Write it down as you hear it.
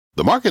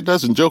The market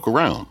doesn't joke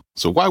around,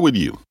 so why would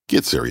you?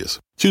 Get serious.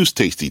 Choose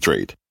Tasty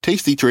Trade.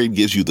 Tasty Trade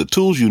gives you the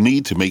tools you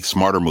need to make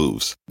smarter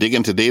moves. Dig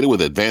into data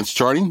with advanced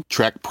charting,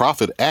 track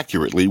profit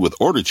accurately with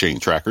order chain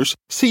trackers,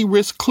 see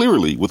risk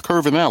clearly with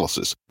curve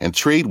analysis, and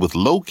trade with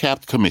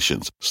low-capped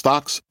commissions,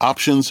 stocks,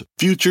 options,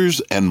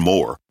 futures, and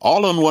more.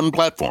 All on one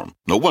platform.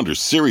 No wonder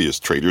serious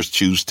traders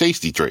choose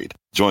Tasty Trade.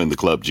 Join the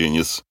club,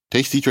 genius.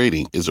 Tasty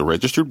Trading is a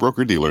registered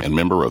broker-dealer and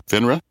member of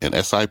FINRA and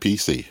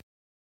SIPC.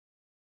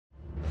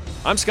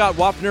 I'm Scott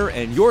Wapner,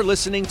 and you're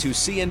listening to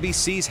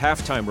CNBC's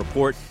Halftime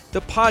Report,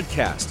 the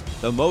podcast,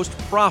 the most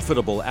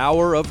profitable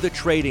hour of the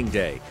trading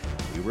day.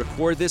 We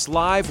record this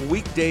live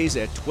weekdays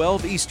at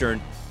 12 Eastern.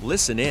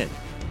 Listen in.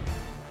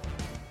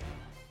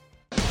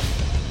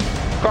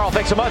 Carl,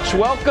 thanks so much.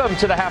 Welcome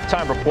to the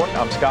Halftime Report.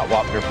 I'm Scott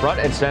Wapner, front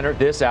and center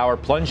this hour.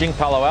 Plunging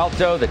Palo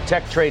Alto, the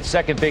tech trade's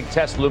second big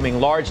test looming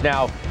large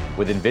now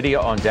with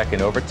NVIDIA on deck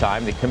in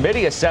overtime. The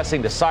committee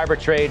assessing the cyber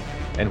trade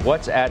and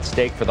what's at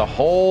stake for the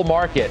whole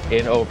market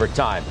in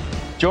overtime.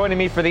 Joining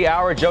me for the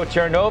hour, Joe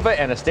Terranova,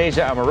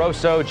 Anastasia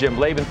Amoroso, Jim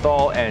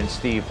Lebenthal, and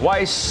Steve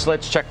Weiss.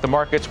 Let's check the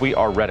markets. We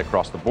are red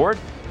across the board.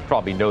 You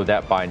probably know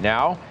that by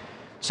now.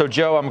 So,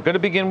 Joe, I'm going to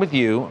begin with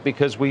you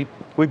because we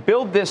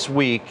build this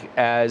week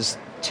as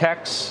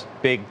tech's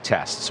big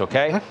tests,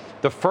 okay?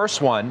 Mm-hmm. The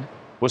first one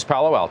was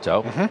Palo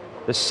Alto.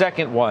 Mm-hmm. The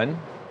second one,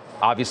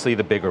 obviously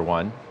the bigger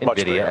one,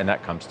 NVIDIA, and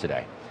that comes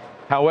today.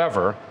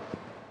 However,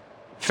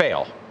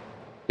 fail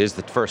is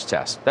the first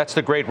test. That's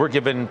the grade we're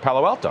giving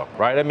Palo Alto,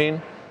 right? I mean,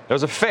 it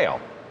was a fail.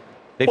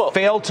 They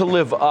failed to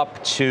live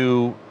up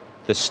to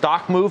the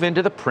stock move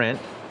into the print,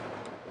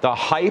 the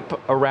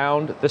hype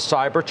around the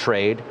cyber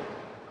trade.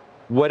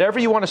 Whatever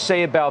you want to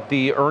say about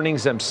the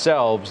earnings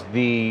themselves,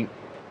 the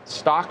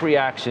stock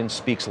reaction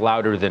speaks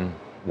louder than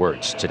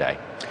words today.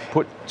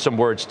 Put some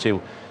words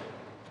to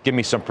give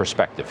me some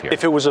perspective here.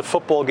 If it was a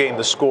football game,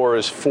 the score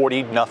is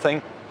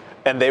 40-0,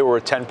 and they were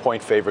a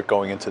 10-point favorite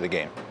going into the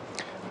game.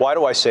 Why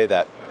do I say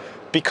that?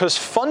 Because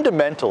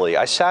fundamentally,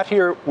 I sat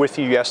here with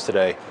you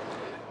yesterday,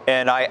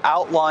 and I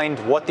outlined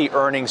what the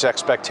earnings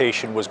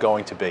expectation was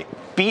going to be.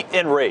 Beat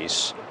and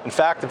raise. In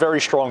fact, a very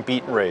strong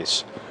beat and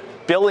raise.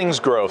 Billings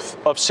growth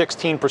of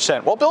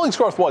 16%. Well, billings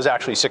growth was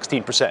actually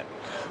 16%.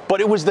 But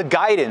it was the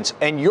guidance,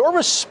 and your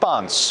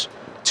response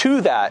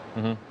to that,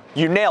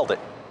 you nailed it.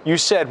 You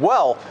said,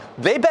 well,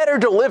 they better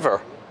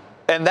deliver,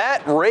 and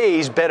that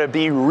raise better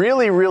be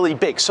really, really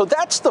big. So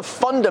that's the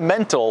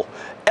fundamental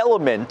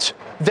element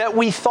that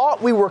we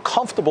thought we were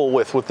comfortable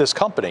with this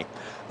company.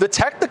 The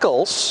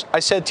technicals, I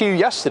said to you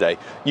yesterday,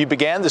 you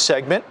began the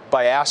segment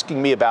by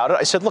asking me about it.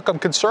 I said, look, I'm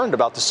concerned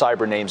about the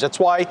cyber names. That's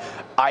why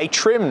I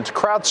trimmed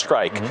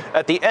CrowdStrike. Mm-hmm.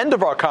 At the end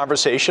of our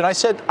conversation, I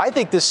said, I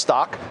think this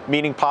stock,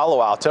 meaning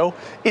Palo Alto,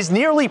 is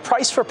nearly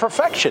priced for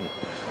perfection.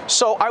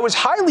 So I was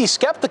highly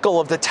skeptical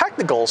of the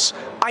technicals.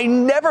 I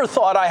never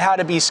thought I had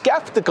to be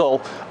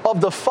skeptical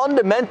of the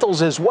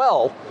fundamentals as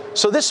well.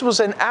 So this was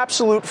an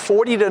absolute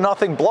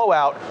 40-0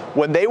 blowout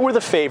when they were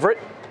the favorite.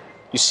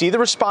 You see the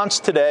response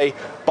today.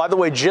 By the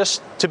way,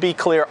 just to be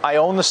clear, I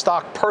own the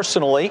stock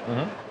personally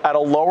at a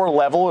lower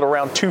level at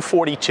around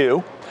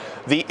 242.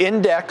 The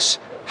index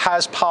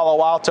has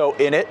Palo Alto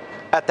in it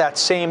at that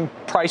same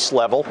price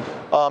level.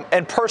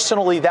 And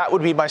personally, that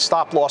would be my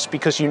stop loss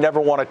because you never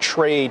want to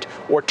trade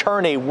or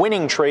turn a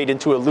winning trade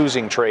into a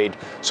losing trade.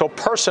 So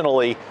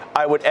personally,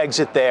 I would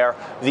exit there.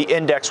 The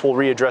index will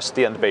readdress at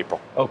the end of April.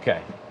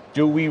 Okay.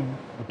 Do we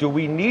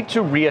need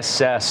to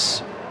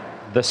reassess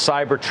the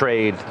cyber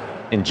trade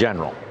in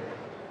general,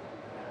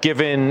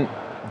 given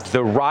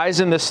the rise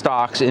in the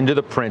stocks into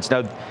the prints?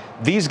 Now,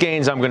 these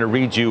gains I'm going to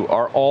read you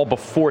are all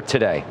before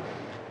today.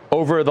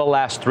 Over the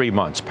last 3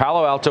 months,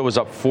 Palo Alto was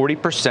up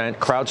 40%,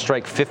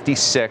 CrowdStrike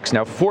 56%.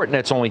 Now,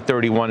 Fortinet's only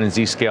 31% and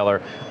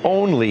Zscaler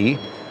only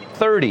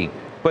 30%.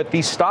 But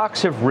these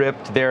stocks have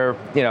ripped their,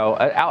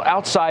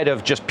 outside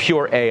of just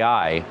pure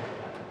AI,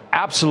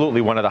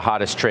 absolutely one of the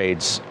hottest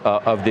trades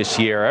of this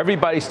year.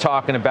 Everybody's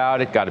talking about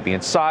it, got to be in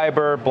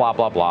cyber, blah,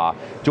 blah, blah.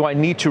 Do I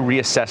need to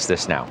reassess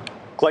this now?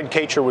 Glenn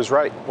Kacher was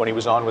right when he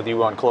was on with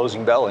you on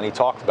Closing Bell, and he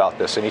talked about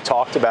this, and he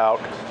talked about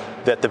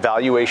that the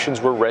valuations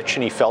were rich,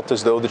 and he felt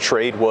as though the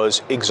trade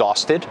was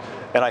exhausted.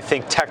 And I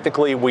think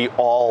technically we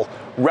all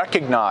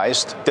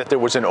recognized that there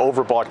was an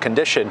overbought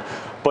condition.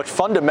 But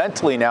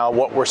fundamentally now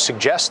what we're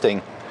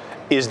suggesting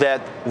is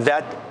that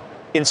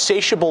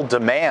insatiable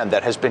demand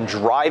that has been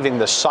driving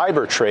the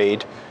cyber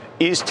trade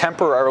is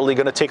temporarily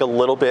going to take a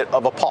little bit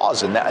of a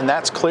pause. And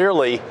that's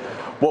clearly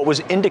what was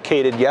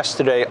indicated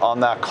yesterday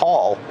on that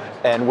call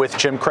and with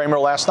Jim Cramer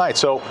last night.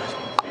 So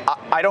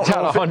I don't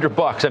know.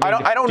 $100.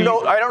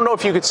 I don't know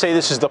if you could say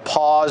this is the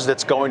pause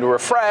that's going to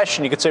refresh,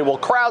 and you could say, well,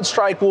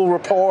 CrowdStrike will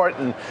report,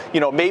 and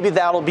maybe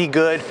that'll be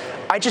good.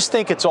 I just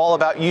think it's all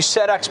about you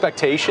set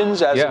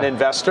expectations as an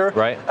investor.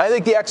 Right. I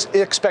think the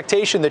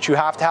expectation that you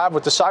have to have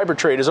with the cyber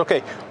trade is,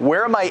 okay,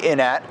 where am I in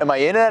at? Am I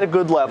in at a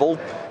good level?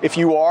 If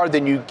you are,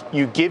 then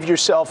you give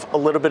yourself a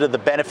little bit of the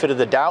benefit of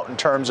the doubt in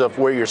terms of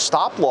where your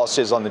stop loss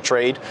is on the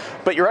trade.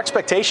 But your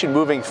expectation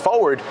moving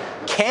forward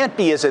can't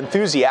be as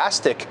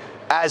enthusiastic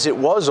as it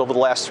was over the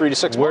last 3 to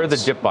 6 months. Where are the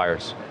dip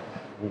buyers?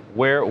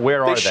 Where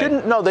are they? They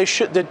shouldn't. No, they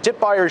should. The dip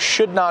buyers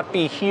should not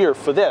be here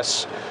for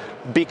this,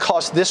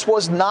 because this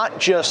was not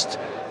just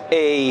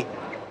a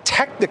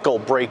technical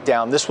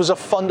breakdown. This was a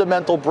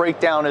fundamental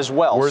breakdown as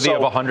well. Worthy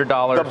of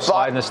 $100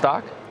 slide in the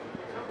stock?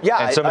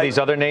 Yeah. And some of these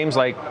other names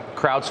like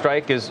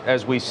CrowdStrike,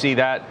 as we see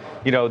that,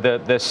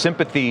 the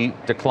sympathy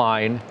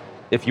decline,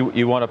 if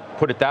you want to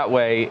put it that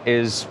way,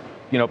 is,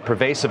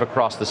 pervasive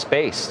across the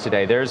space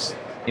today. There's,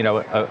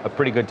 a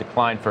pretty good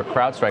decline for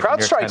CrowdStrike.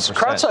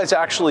 CrowdStrike's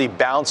actually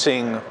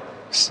bouncing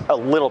a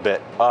little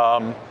bit.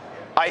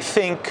 I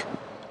think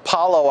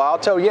Palo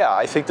Alto,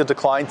 I think the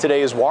decline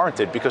today is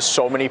warranted because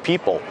so many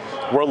people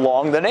were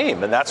long the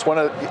name, and that's when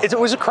it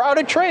was a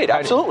crowded trade.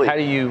 Absolutely. How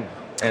do you,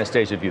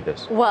 Anastasia, view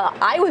this? Well,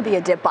 I would be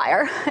a dip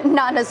buyer,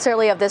 not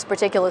necessarily of this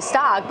particular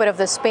stock, but of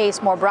the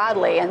space more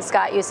broadly. And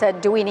Scott, you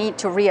said, do we need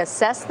to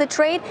reassess the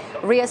trade?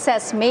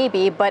 Reassess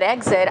maybe, but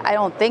exit, I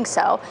don't think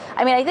so.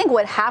 I mean, I think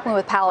what happened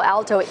with Palo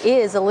Alto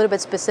is a little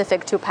bit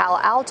specific to Palo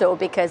Alto,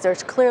 because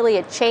there's clearly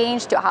a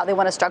change to how they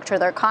want to structure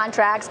their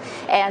contracts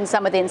and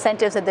some of the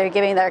incentives that they're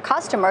giving their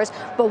customers.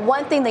 But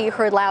one thing that you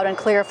heard loud and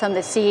clear from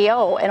the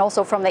CEO and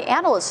also from the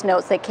analyst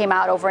notes that came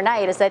out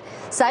overnight is that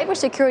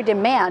cybersecurity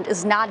demand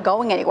is not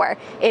going anywhere.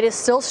 It is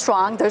still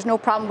strong. There's no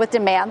problem with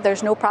demand.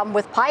 There's no problem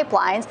with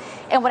pipelines.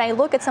 And when I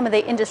look at some of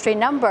the industry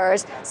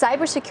numbers,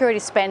 cybersecurity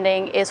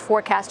spending is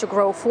forecast to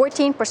grow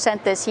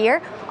 14% this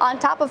year, on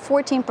top of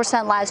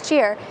 14% last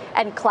year.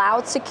 And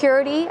cloud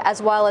security,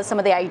 as well as some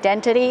of the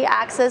identity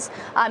access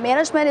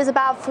management, is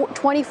about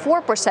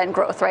 24%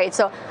 growth rate.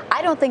 So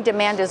I don't think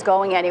demand is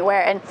going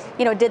anywhere. And,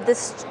 did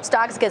this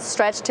stocks get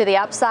stretched to the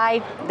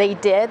upside? They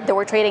did. They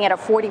were trading at a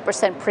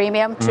 40%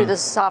 premium to the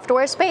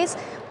software space.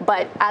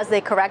 But as they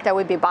correct, I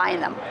would be buying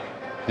them.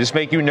 Does this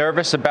make you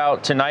nervous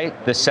about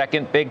tonight, the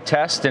second big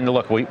test? And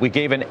look, we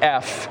gave an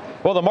F.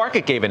 Well, the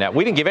market gave an F.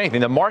 We didn't give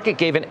anything. The market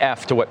gave an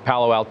F to what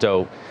Palo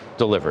Alto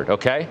delivered,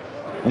 okay?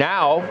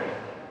 Now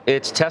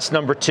it's test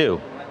number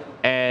 2,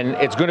 and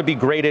it's going to be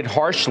graded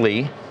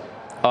harshly.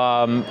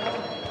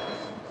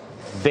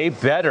 They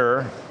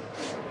better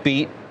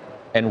beat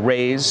and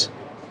raise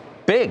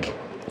big.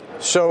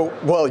 So,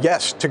 well,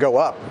 yes, to go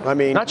up. I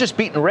mean, not just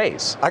beat and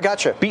raise. I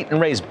gotcha. Beat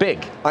and raise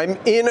big. I'm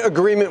in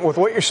agreement with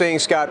what you're saying,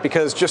 Scott,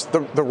 because just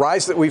the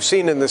rise that we've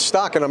seen in this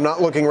stock, and I'm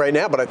not looking right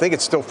now, but I think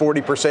it's still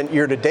 40%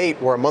 year to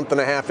date. We're a month and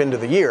a half into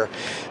the year.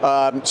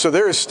 So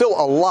there is still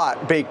a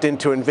lot baked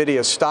into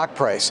NVIDIA's stock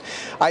price.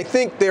 I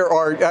think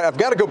I've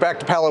got to go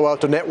back to Palo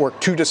Alto Network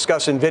to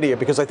discuss NVIDIA,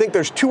 because I think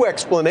there's 2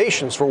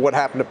 explanations for what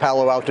happened to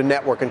Palo Alto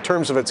Network in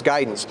terms of its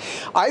guidance.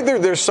 Either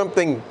there's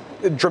something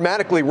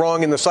dramatically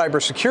wrong in the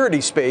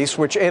cybersecurity space,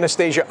 which,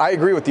 Anastasia, I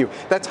agree with you.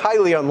 That's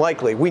highly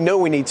unlikely. We know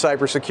we need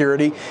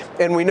cybersecurity,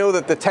 and we know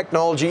that the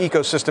technology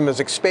ecosystem is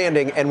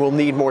expanding and will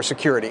need more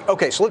security.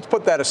 Okay, so let's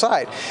put that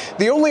aside.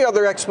 The only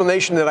other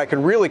explanation that I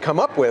can really come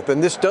up with,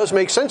 and this does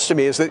make sense to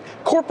me, is that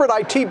corporate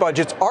IT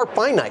budgets are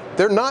finite.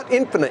 They're not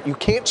infinite. You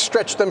can't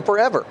stretch them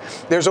forever.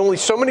 There's only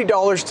so many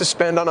dollars to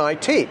spend on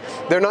IT.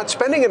 They're not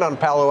spending it on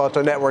Palo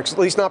Alto Networks, at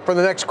least not for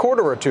the next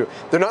quarter or two.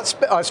 They're not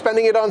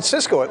spending it on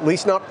Cisco, at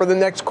least not for the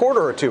next quarter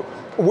or two.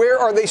 Where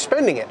are they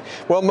spending it?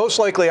 Well, most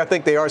likely, I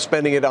think they are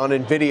spending it on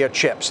NVIDIA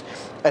chips.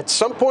 At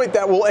some point,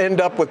 that will end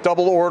up with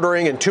double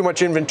ordering and too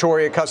much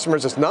inventory at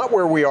customers. It's not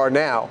where we are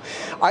now.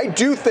 I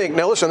do think,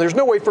 now listen, there's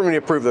no way for me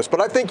to prove this,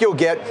 but I think you'll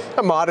get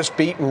a modest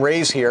beat and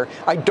raise here.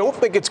 I don't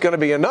think it's going to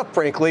be enough,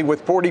 frankly,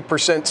 with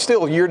 40%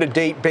 still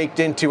year-to-date baked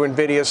into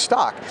NVIDIA's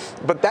stock.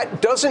 But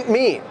that doesn't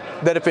mean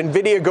that if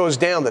NVIDIA goes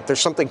down, that there's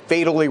something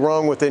fatally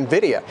wrong with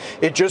NVIDIA.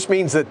 It just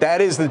means that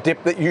that is the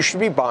dip that you should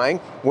be buying.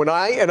 When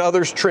I and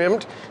others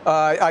trimmed,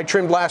 I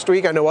trimmed last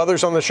week. I know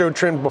others on the show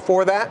trimmed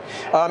before that.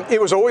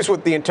 It was always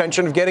with the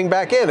intention of getting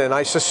back in, and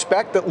I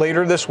suspect that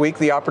later this week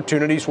the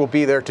opportunities will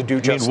be there to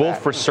do just that.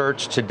 Wolf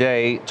Research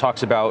today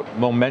talks about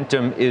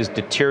momentum is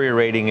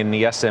deteriorating in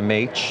the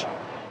SMH,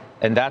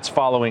 and that's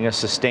following a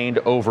sustained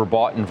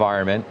overbought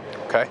environment.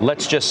 Okay.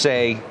 Let's just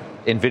say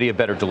NVIDIA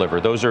better deliver.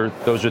 Those are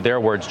their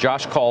words.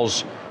 Josh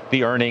calls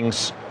the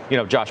earnings,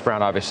 Josh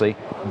Brown, obviously,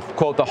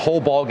 quote, the whole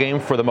ball game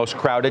for the most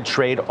crowded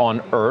trade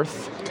on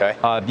earth. Okay.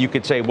 You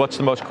could say, what's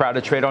the most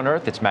crowded trade on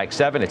earth? It's Mag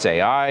 7, it's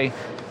AI,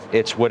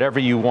 it's whatever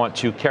you want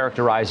to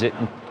characterize it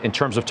in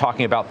terms of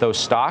talking about those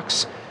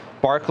stocks.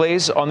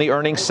 Barclays on the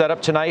earnings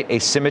setup tonight,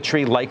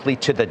 asymmetry likely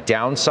to the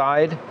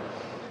downside.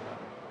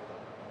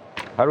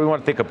 How do we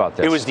want to think about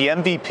this? It was the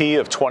MVP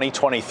of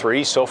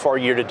 2023 so far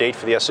year to date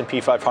for the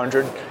S&P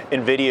 500.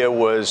 NVIDIA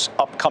was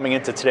up coming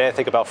into today, I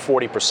think about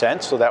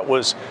 40%. So that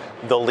was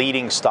the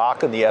leading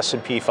stock in the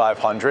S&P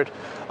 500.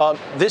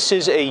 This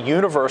is a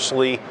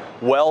universally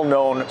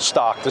well-known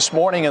stock. This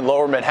morning in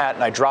Lower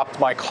Manhattan, I dropped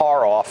my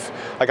car off.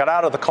 I got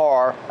out of the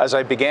car. As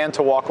I began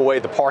to walk away,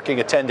 the parking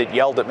attendant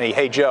yelled at me,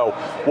 "Hey, Joe,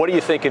 what do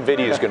you think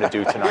NVIDIA is going to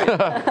do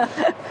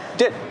tonight?"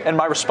 Did. And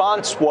my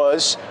response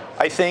was,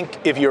 I think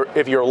if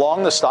you're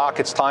long the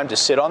stock, it's time to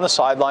sit on the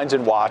sidelines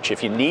and watch.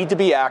 If you need to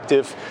be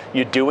active,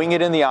 you're doing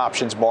it in the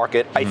options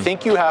market. I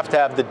think you have to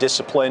have the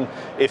discipline,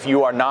 if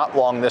you are not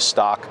long this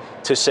stock,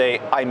 to say,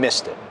 I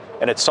missed it.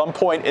 and at some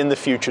point in the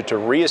future to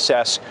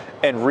reassess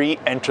and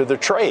re-enter the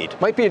trade.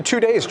 Might be in 2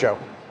 days, Joe.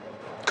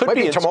 Could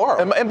be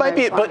tomorrow. It might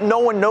be, but no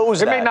one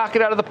knows They that. may knock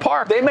it out of the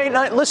park. They may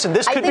not. Listen,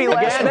 this could be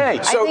last May.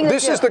 So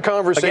this is the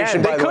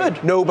conversation. Again, by the way.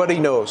 Nobody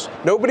knows.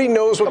 Nobody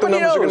knows what the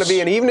numbers are going to be.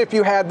 And even if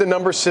you had the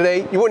numbers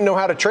today, you wouldn't know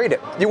how to trade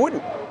it. You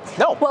wouldn't.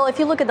 No. Well, if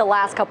you look at the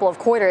last couple of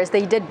quarters,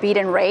 they did beat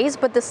and raise,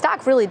 but the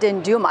stock really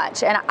didn't do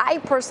much. And I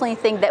personally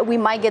think that we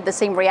might get the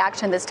same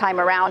reaction this time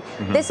around.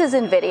 This is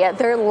NVIDIA.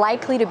 They're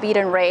likely to beat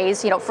and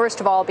raise,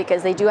 first of all,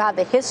 because they do have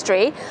the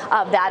history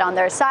of that on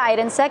their side.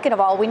 And second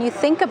of all, when you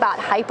think about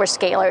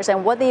hyperscalers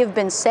and what they have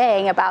been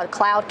saying about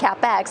cloud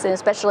CapEx, and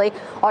especially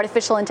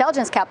artificial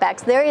intelligence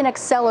CapEx, they're in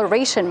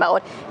acceleration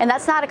mode. And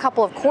that's not a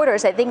couple of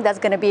quarters. I think that's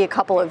going to be a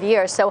couple of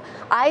years. So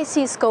I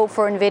see scope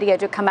for NVIDIA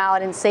to come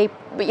out and say,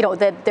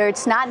 that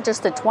it's not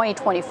just the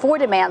 2024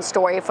 demand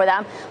story for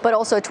them, but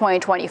also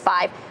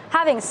 2025.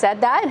 Having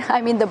said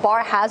that, the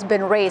bar has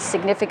been raised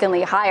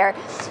significantly higher.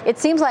 It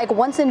seems like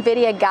once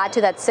NVIDIA got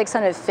to that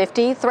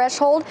 650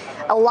 threshold,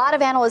 a lot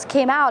of analysts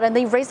came out and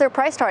they raised their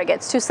price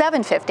targets to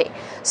 750.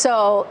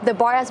 So the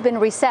bar has been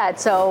reset.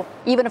 So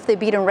even if they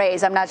beat and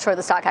raise, I'm not sure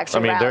the stock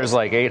actually rallies. There's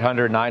like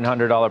 $800,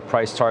 $900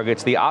 price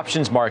targets. The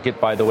options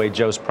market, by the way,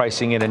 Joe's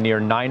pricing in a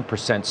near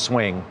 9%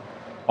 swing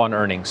on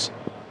earnings.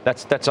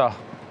 That's a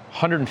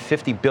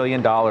 $150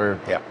 billion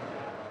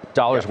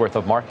worth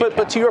of market cap.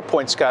 But to your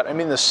point, Scott,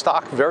 the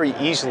stock very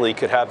easily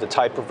could have the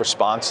type of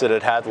response that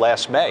it had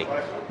last May,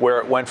 where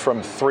it went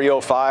from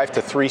 305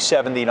 to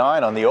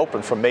 379 on the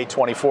open from May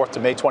 24th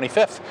to May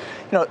 25th.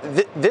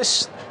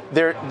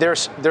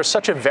 There's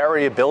such a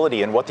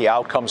variability in what the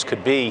outcomes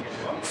could be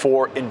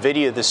for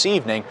NVIDIA this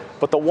evening.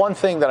 But the one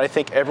thing that I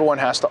think everyone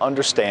has to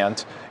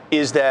understand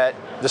is that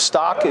the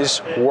stock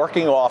is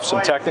working off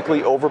some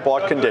technically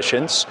overbought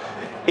conditions.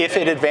 If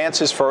it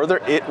advances further,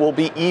 it will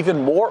be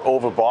even more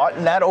overbought,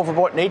 and that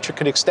overbought nature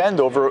could extend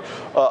over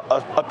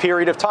a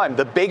period of time.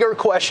 The bigger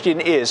question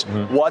is,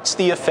 what's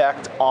the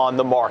effect on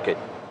the market?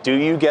 Do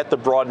you get the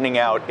broadening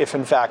out if,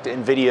 in fact,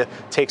 NVIDIA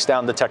takes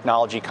down the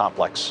technology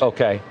complex?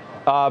 Okay.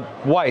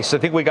 Weiss, I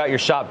think we got your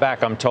shot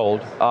back, I'm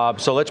told.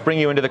 So let's bring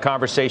you into the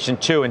conversation,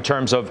 too, in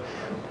terms of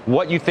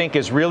what you think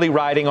is really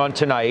riding on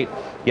tonight.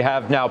 You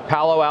have now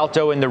Palo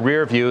Alto in the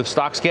rear view.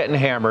 Stock's getting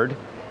hammered.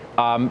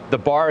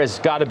 The bar has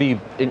got to be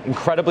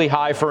incredibly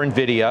high for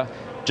NVIDIA.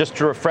 Just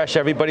to refresh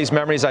everybody's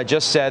memories, I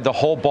just said the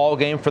whole ball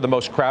game for the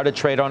most crowded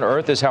trade on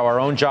earth is how our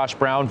own Josh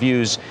Brown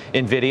views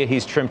NVIDIA.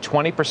 He's trimmed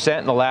 20%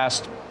 in the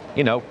last,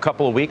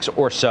 couple of weeks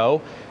or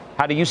so.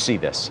 How do you see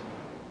this?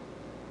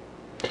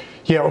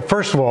 Yeah, well,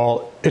 first of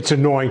all, it's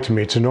annoying to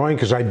me. It's annoying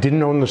because I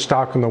didn't own the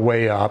stock on the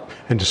way up.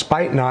 And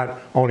despite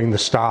not owning the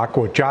stock,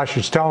 what Josh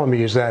is telling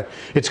me is that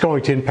it's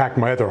going to impact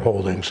my other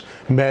holdings,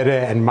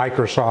 Meta and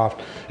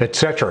Microsoft, et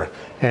cetera.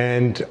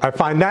 And I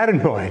find that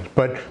annoying.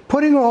 But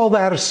putting all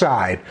that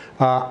aside,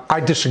 I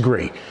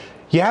disagree.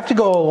 You have to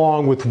go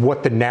along with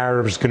what the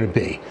narrative is going to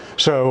be.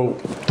 So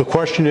the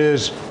question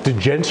is, did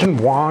Jensen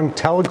Huang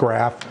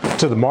telegraph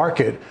to the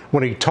market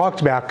when he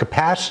talked about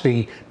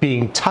capacity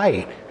being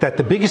tight, that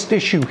the biggest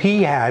issue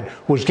he had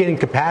was getting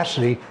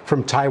capacity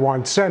from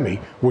Taiwan Semi,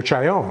 which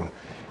I own?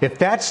 If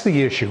that's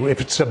the issue,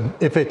 if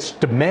it's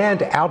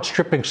demand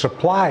outstripping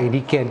supply and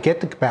he can't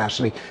get the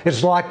capacity,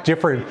 it's a lot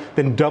different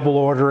than double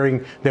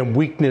ordering, than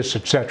weakness,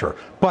 etc.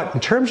 But in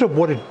terms of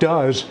what it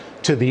does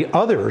to the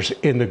others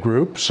in the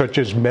group, such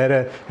as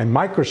Meta and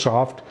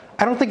Microsoft,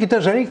 I don't think it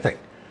does anything.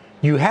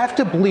 You have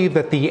to believe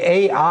that the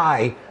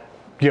AI,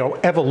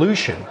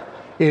 evolution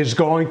is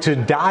going to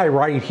die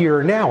right here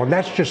and now, and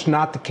that's just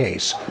not the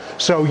case.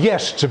 So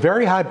yes, it's a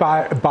very high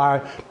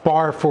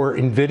bar for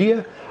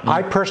NVIDIA.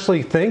 I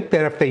personally think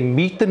that if they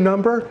meet the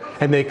number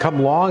and they come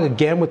along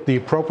again with the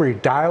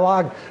appropriate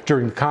dialogue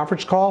during the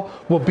conference call,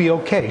 we'll be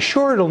okay.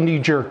 Sure, it'll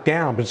knee-jerk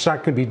down, but it's not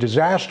going to be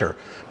disaster.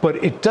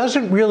 But it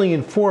doesn't really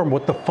inform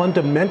what the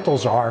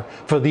fundamentals are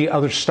for the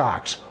other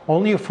stocks,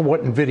 only for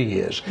what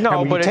NVIDIA is.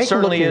 No, but it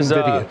certainly is.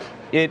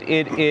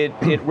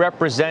 It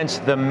represents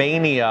the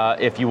mania,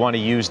 if you want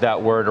to use that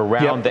word,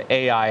 around the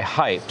AI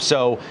hype.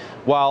 So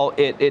while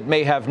it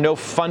may have no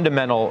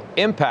fundamental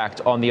impact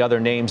on the other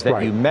names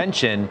that you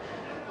mentioned,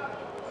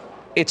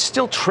 it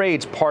still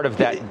trades part of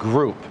that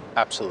group.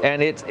 Absolutely.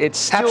 And it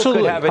still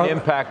could have an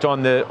impact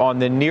on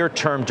the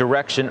near-term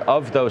direction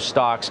of those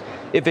stocks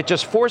if it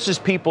just forces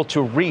people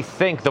to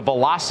rethink the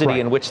velocity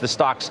in which the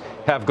stocks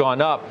have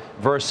gone up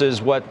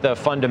versus what the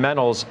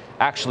fundamentals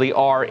actually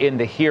are in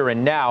the here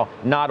and now,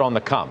 not on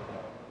the come.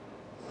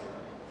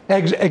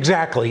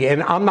 Exactly.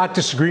 And I'm not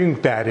disagreeing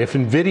with that. If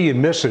NVIDIA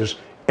misses,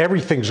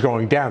 everything's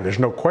going down. There's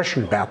no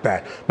question about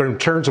that. But in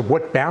terms of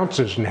what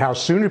bounces and how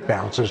soon it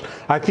bounces,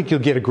 I think you'll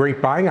get a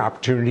great buying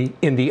opportunity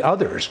in the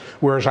others.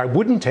 Whereas I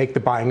wouldn't take the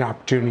buying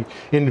opportunity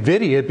in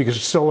NVIDIA because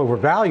it's still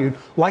overvalued,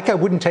 like I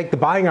wouldn't take the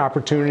buying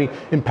opportunity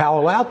in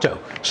Palo Alto.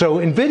 So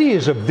NVIDIA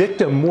is a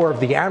victim more of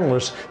the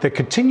analysts that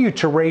continue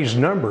to raise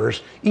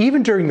numbers,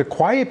 even during the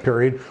quiet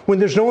period when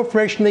there's no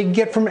information they can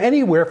get from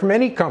anywhere, from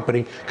any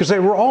company, because they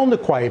were all in the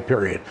quiet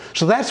period.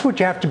 So that's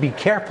what you have to be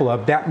careful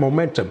of, that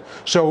momentum.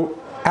 So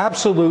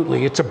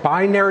Absolutely. It's a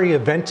binary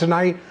event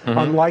tonight.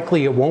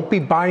 Unlikely it won't be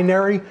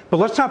binary. But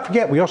let's not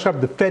forget, we also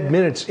have the Fed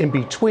minutes in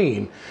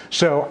between.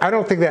 So I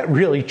don't think that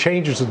really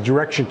changes the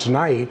direction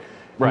tonight.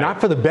 Right.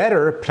 Not for the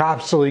better,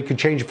 possibly could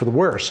change it for the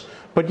worse.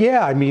 But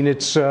yeah, I mean,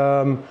 it's,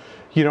 I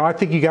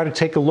think you got to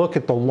take a look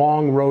at the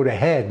long road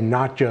ahead,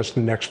 not just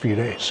the next few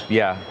days.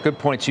 Yeah, good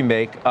points you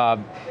make.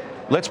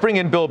 Let's bring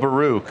in Bill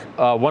Baruch,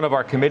 one of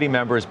our committee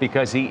members,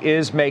 because he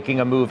is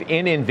making a move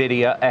in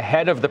NVIDIA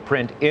ahead of the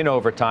print in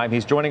overtime.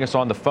 He's joining us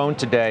on the phone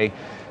today.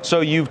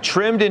 So you've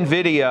trimmed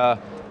NVIDIA.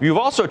 You've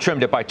also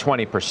trimmed it by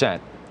 20%,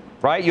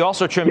 right? You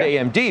also trimmed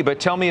AMD, but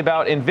tell me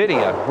about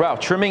NVIDIA. Wow,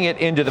 trimming it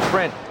into the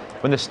print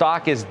when the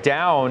stock is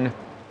down,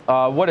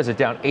 what is it,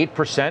 down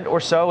 8% or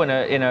so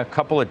in a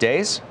couple of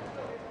days?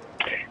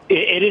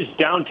 It is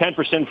down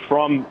 10%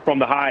 from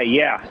the high,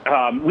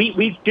 yeah.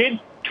 We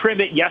did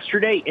trim it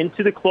yesterday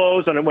into the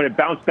close, and when it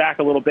bounced back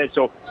a little bit,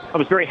 so I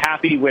was very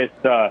happy with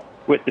the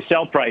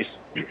sell price.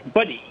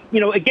 But,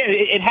 again,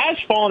 it has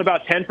fallen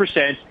about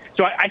 10%.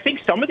 So I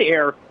think some of the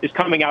air is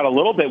coming out a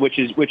little bit, which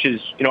is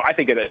I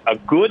think a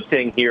good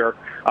thing here.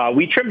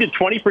 We trimmed it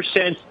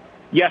 20%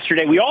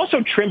 yesterday. We also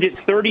trimmed it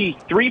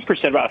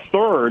 33%, about a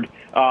third,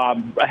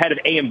 ahead of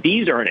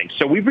AMD's earnings.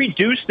 So we've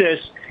reduced this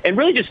and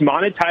really just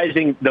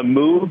monetizing the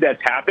move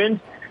that's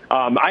happened.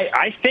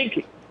 I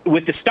think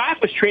with the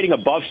stock was trading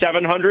above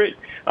 700,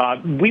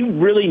 we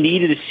really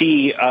needed to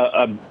see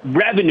a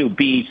revenue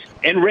beat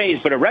and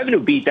raise, but a revenue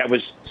beat that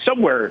was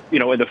somewhere, in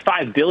the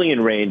 $5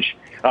 billion range.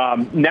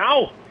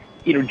 Now,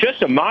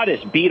 just a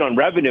modest beat on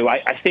revenue,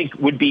 I think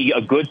would be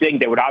a good thing.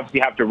 They would obviously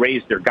have to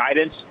raise their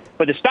guidance,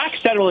 but the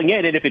stock's settling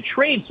in, and if it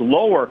trades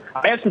lower,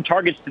 I have some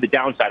targets to the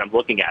downside I'm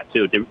looking at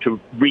to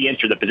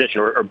re-enter the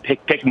position or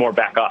pick more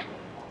back up.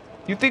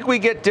 You think we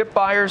get dip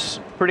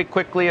buyers pretty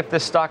quickly if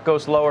this stock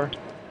goes lower?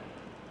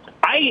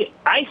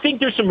 I think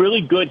there's some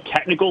really good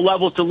technical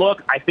levels to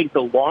look. I think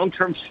the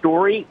long-term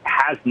story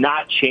has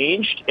not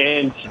changed.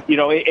 And,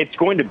 it's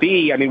going to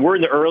be, we're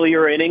in the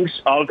earlier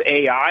innings of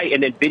AI,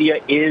 and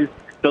NVIDIA is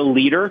the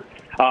leader.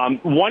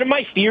 One of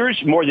my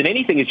fears, more than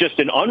anything, is just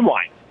an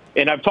unwind.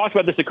 And I've talked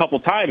about this a couple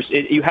times.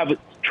 You have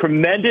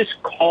tremendous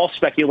call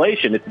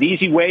speculation. It's an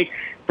easy way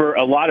for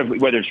a lot of,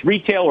 whether it's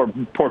retail or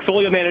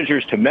portfolio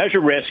managers, to measure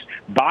risk,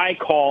 buy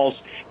calls.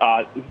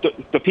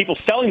 The people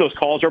selling those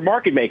calls are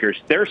market makers.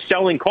 They're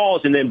selling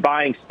calls and then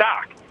buying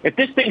stock. If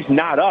this thing's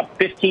not up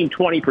 15,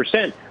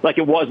 20% like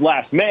it was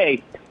last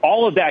May,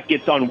 all of that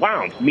gets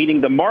unwound,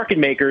 meaning the market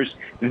makers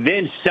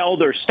then sell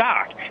their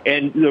stock.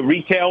 And the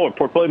retail or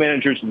portfolio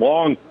managers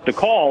long the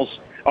calls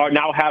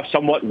now have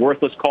somewhat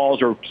worthless calls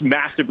or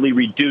massively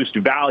reduced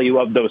value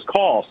of those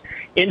calls.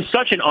 In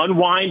such an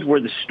unwind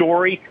where the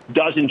story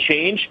doesn't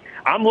change,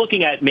 I'm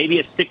looking at maybe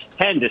a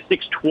 610 to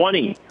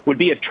 620 would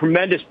be a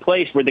tremendous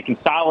place where the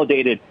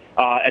consolidated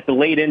at the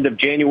late end of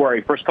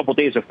January, first couple of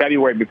days of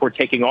February before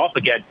taking off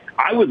again.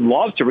 I would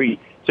love to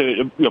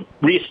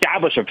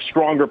reestablish a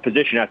stronger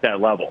position at that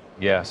level.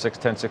 Yeah,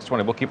 610,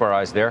 620. We'll keep our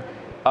eyes there.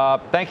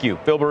 Thank you,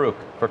 Bill Baruch,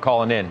 for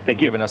calling in and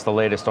giving us the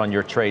latest on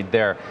your trade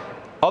there.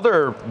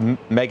 Other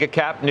mega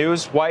cap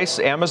news, Weiss,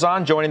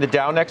 Amazon joining the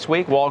Dow next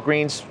week.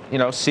 Walgreens,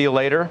 see you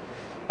later.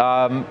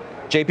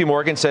 JP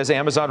Morgan says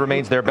Amazon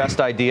remains their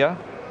best idea.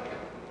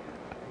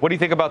 What do you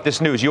think about this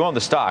news? You own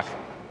the stock.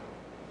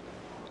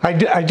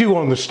 I do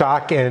own the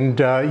stock, and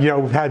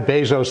we've had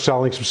Bezos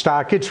selling some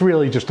stock. It's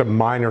really just a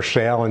minor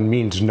sale and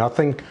means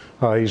nothing.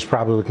 He's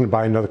probably looking to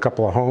buy another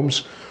couple of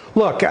homes.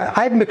 Look,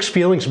 I have mixed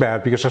feelings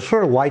about it because I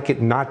sort of like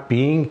it not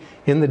being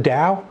in the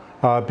Dow.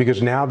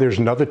 Because now there's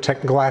another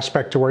technical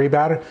aspect to worry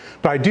about it.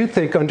 But I do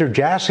think under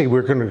Jassy,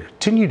 we're going to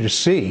continue to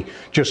see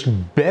just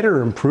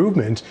better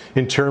improvement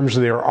in terms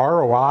of their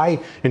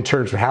ROI, in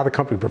terms of how the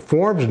company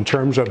performs, in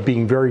terms of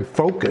being very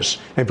focused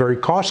and very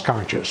cost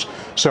conscious.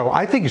 So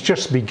I think it's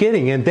just the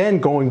beginning. And then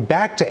going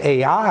back to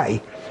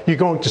AI, you're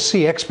going to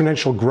see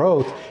exponential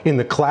growth in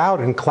the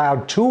cloud and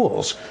cloud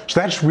tools. So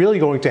that's really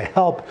going to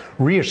help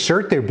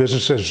reassert their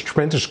business as a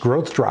tremendous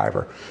growth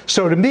driver.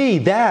 So to me,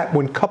 that,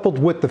 when coupled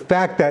with the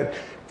fact that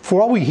for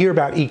all we hear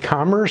about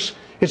e-commerce,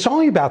 it's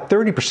only about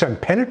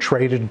 30%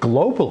 penetrated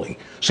globally.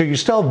 So you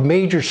still have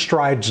major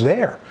strides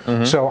there.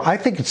 So I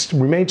think it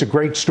remains a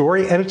great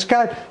story. And it's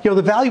got,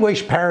 the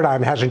valuation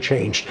paradigm hasn't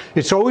changed.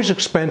 It's always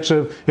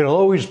expensive. It'll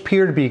always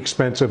appear to be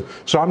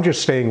expensive. So I'm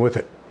just staying with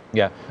it.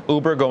 Yeah.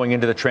 Uber going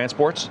into the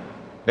transports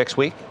next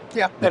week?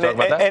 Yeah,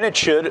 and it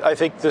should. I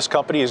think this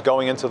company is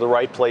going into the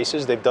right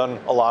places. They've done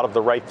a lot of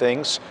the right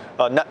things.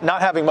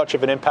 Not having much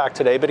of an impact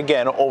today, but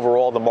again,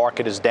 overall the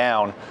market is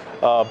down.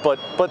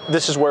 But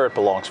this is where it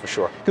belongs for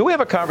sure. Could we have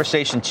a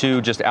conversation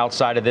too, just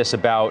outside of this,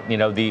 about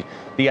the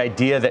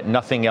idea that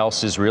nothing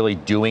else is really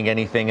doing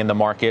anything in the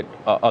market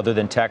other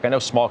than tech? I know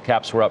small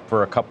caps were up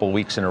for a couple of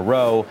weeks in a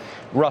row.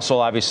 Russell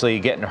obviously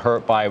getting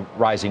hurt by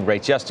rising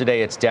rates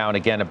yesterday. It's down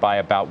again by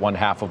about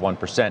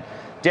 0.5%.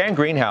 Dan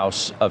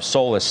Greenhouse of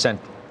Solus sent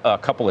a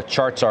couple of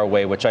charts our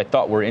way, which I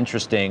thought were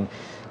interesting,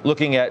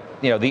 looking at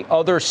the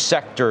other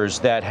sectors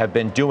that have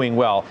been doing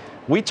well.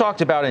 We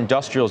talked about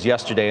industrials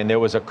yesterday, and there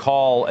was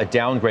a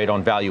downgrade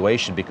on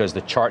valuation because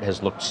the chart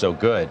has looked so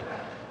good.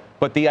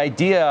 But the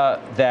idea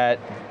that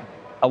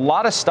a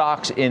lot of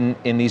stocks in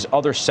these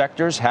other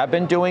sectors have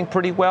been doing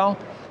pretty well.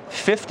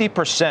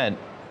 50%,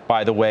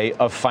 by the way,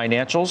 of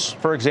financials,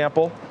 for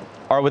example,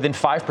 are within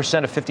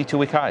 5% of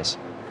 52-week highs.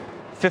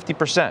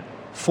 50%.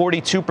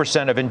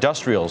 42% of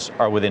industrials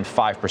are within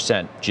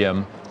 5%, Jim,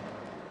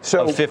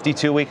 of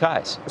 52-week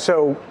highs.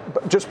 So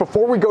just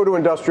before we go to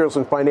industrials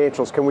and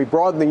financials, can we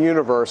broaden the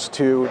universe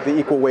to the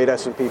equal weight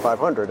S&P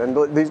 500?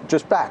 And these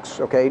just facts,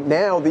 okay?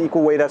 Now the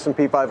equal weight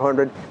S&P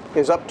 500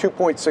 is up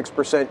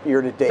 2.6%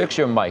 year to date. Fix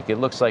your mic. It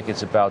looks like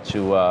it's about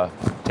to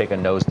take a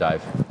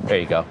nosedive. There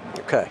you go.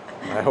 Okay.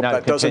 I hope Now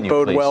that doesn't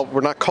bode please. well.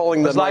 We're not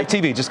calling the live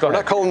TV. Just go We're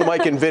ahead. not calling the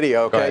mic in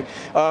video, okay?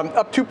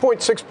 Up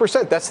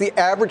 2.6%. That's the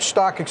average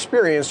stock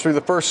experience through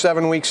the first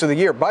 7 weeks of the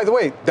year. By the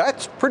way,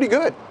 that's pretty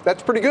good.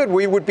 That's pretty good.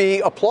 We would be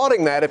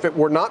applauding that if it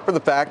were not for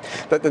the fact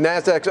that the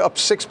Nasdaq's up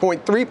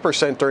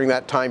 6.3% during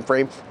that time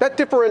frame. That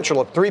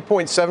differential of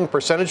 3.7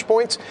 percentage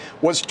points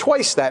was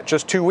twice that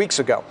just 2 weeks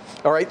ago.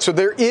 All right, so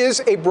there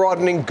is a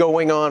broadening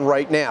going on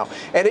right now,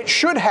 and it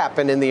should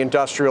happen in the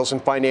industrials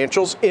and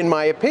financials, in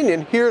my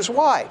opinion. Here's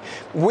why.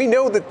 We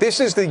know that this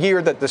is the year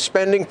that the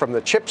spending from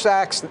the CHIPS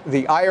Act,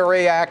 the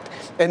IRA Act,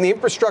 and the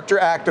Infrastructure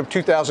Act of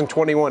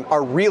 2021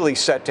 are really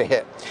set to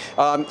hit.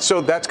 So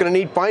that's going to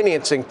need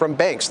financing from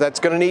banks. That's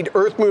going to need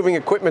earth-moving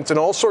equipment and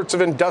all sorts of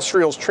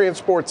industrials,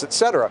 transports, et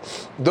cetera.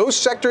 Those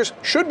sectors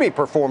should be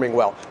performing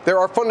well. There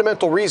are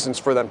fundamental reasons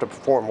for them to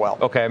perform well.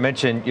 Okay, I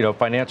mentioned,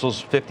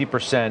 financials,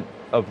 50%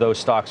 of those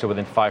stocks are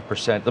within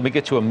 5%. Let me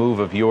get to a move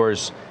of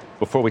yours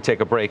before we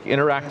take a break.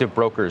 Interactive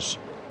Brokers,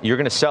 you're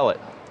going to sell it.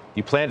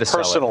 You plan to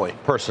sell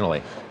it?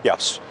 Personally.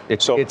 Yes.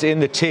 It's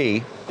in the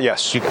T.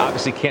 Yes. You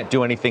obviously can't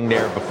do anything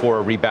there before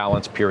a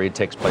rebalance period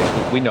takes place.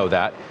 We know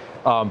that.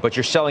 But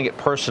you're selling it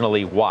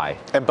personally. Why?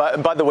 And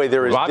by the way,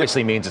 there is... It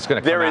obviously means it's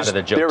going to come out of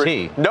the Joe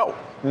T. No.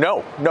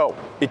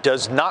 It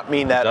does not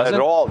mean that at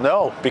all.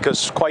 No,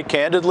 because quite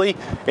candidly,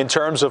 in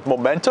terms of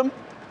momentum,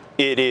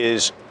 it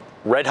is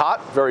red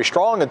hot, very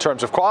strong. In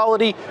terms of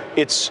quality,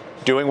 it's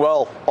doing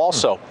well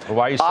also. Well,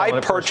 why are you selling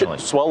it personally?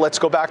 Well, let's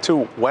go back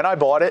to when I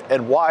bought it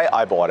and why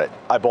I bought it.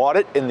 I bought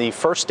it in the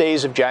first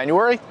days of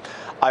January.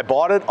 I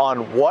bought it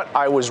on what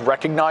I was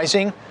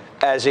recognizing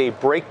as a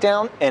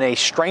breakdown and a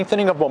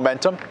strengthening of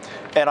momentum.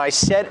 And I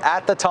said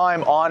at the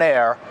time on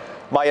air,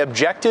 my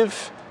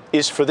objective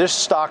is for this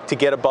stock to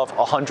get above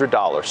 $100.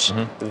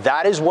 Mm-hmm.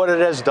 That is what it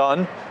has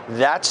done.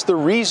 That's the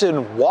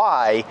reason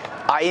why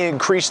I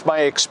increased my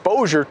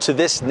exposure to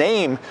this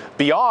name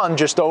beyond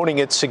just owning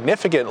it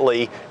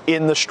significantly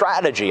in the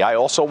strategy. I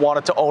also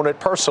wanted to own it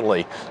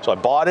personally. So I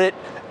bought it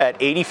at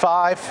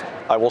 85.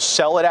 I will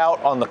sell it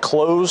out on the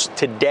close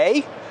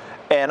today,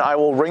 and I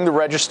will ring the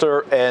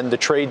register, and the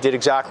trade did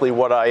exactly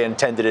what I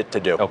intended it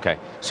to do. Okay,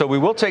 so we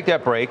will take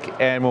that break,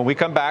 and when we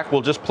come back,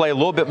 we'll just play a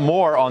little bit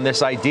more on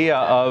this idea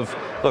of,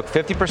 look,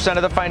 50%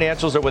 of the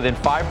financials are within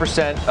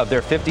 5% of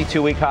their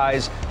 52-week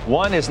highs.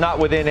 One is not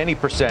within any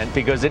percent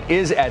because it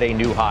is at a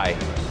new high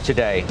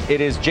today.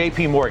 It is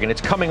JP Morgan. It's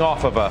coming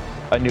off of a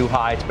new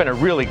high. It's been a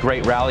really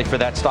great rally for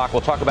that stock.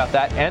 We'll talk about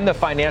that and the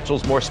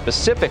financials more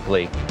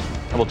specifically,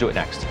 and we'll do it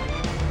next.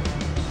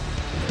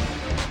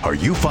 Are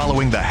you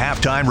following the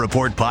Halftime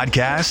Report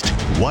podcast?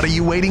 What are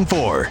you waiting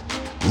for?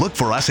 Look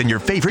for us in your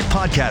favorite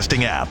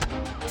podcasting app.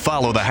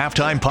 Follow the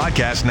Halftime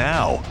Podcast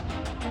now.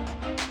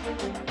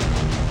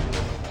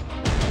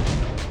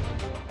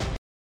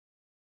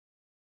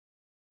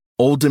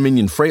 Old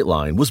Dominion Freight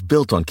Line was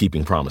built on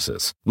keeping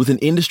promises. With an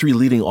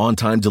industry-leading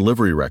on-time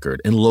delivery record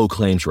and low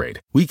claims rate,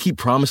 we keep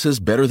promises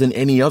better than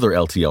any other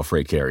LTL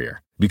freight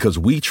carrier because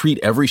we treat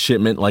every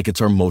shipment like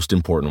it's our most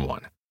important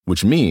one.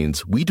 Which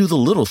means we do the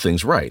little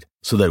things right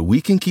so that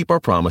we can keep our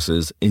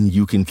promises and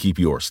you can keep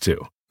yours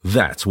too.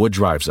 That's what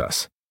drives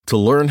us. To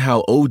learn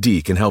how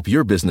OD can help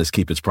your business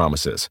keep its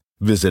promises,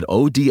 visit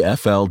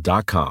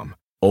odfl.com.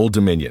 Old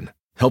Dominion,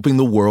 helping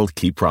the world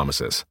keep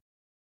promises.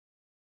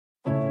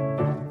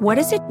 What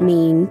does it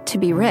mean to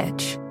be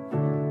rich?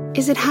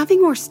 Is it having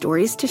more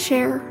stories to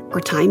share or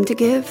time to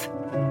give?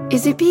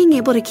 Is it being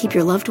able to keep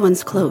your loved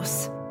ones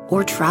close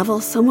or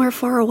travel somewhere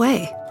far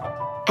away?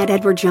 At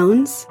Edward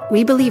Jones,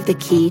 we believe the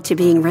key to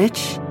being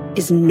rich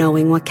is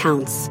knowing what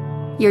counts.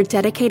 Your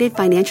dedicated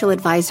financial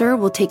advisor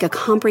will take a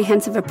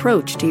comprehensive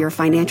approach to your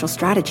financial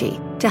strategy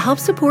to help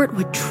support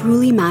what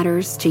truly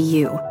matters to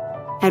you.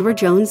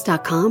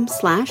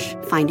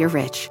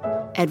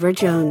 EdwardJones.com/findyourrich. Edward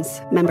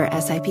Jones, member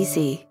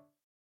SIPC.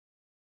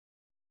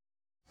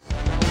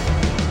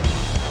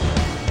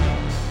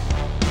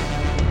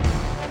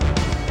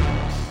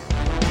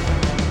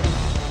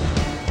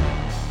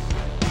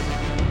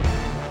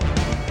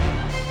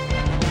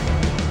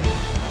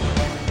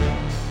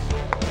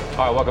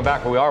 All right, welcome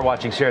back. We are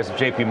watching shares of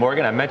JP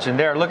Morgan. I mentioned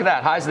there, look at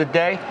that, highs of the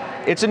day.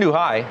 It's a new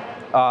high.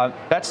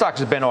 That stock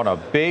has been on a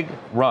big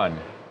run,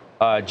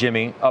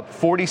 Jimmy, up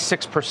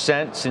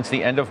 46% since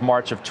the end of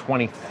March of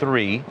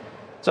 23.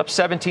 It's up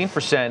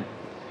 17%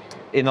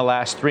 in the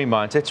last 3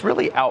 months. It's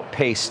really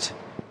outpaced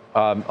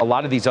a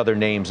lot of these other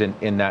names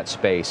in that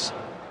space.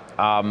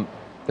 The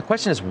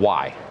question is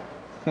why?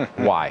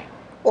 Why?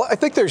 Well, I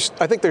think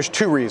there's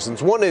two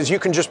reasons. One is you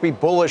can just be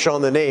bullish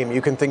on the name.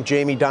 You can think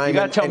Jamie Dimon. You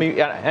got to tell me,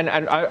 and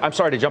I'm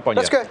sorry to jump on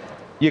you. That's good.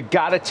 You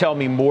got to tell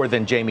me more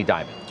than Jamie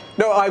Dimon.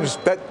 No, okay.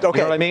 You know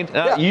what I mean?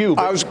 Not you,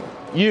 but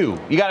you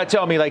got to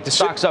tell me like the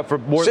stock's up for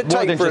more than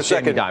just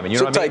Jamie Dimon. You know what I mean?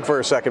 Sit tight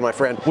for a second, my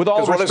friend. With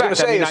all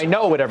respect, I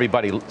know what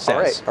everybody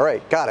says. All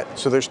right, got it.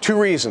 So there's two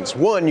reasons.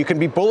 One, you can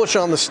be bullish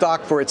on the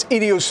stock for its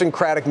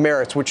idiosyncratic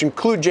merits, which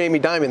include Jamie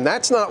Dimon.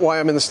 That's not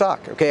why I'm in the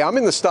stock. Okay, I'm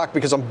in the stock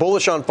because I'm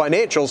bullish on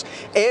financials,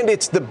 and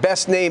it's the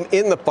best name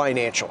in the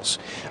financials.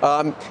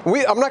 I'm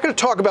not going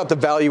to talk about the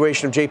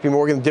valuation of J.P.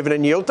 Morgan, the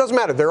dividend yield. It doesn't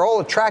matter. They're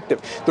all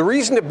attractive. The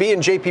reason to be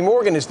in J.P.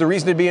 Morgan is the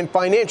reason to be in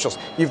financials.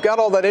 You've got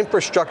all that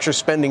infrastructure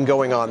spending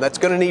going on.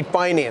 That's going to need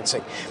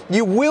financing.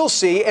 You will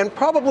see, and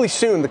probably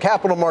soon, the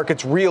capital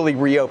markets really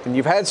reopen.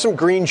 You've had some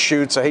green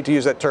shoots. I hate to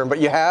use that term, but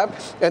you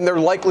have, and they're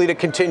likely to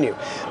continue.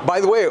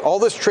 By the way, all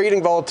this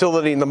trading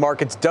volatility in the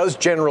markets does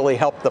generally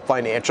help the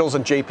financials,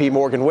 and J.P.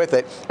 Morgan with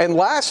it. And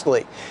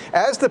lastly,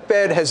 as the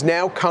Fed has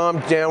now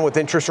calmed down with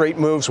interest rate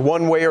moves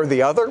one way or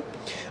the other,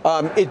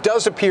 it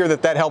does appear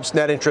that helps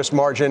net interest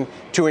margin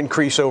to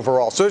increase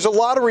overall. So there's a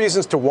lot of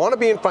reasons to want to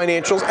be in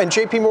financials, and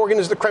J.P. Morgan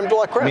is the creme de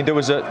la creme. I mean,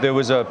 there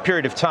was a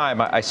period of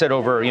time, I said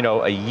over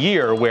a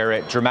year, where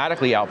it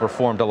dramatically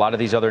outperformed a lot of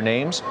these other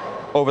names.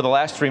 Over the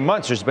last 3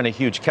 months, there's been a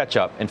huge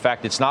catch-up. In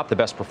fact, it's not the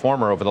best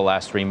performer over the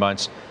last 3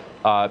 months.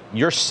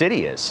 Your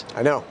Citi is.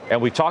 I know.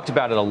 And we've talked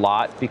about it a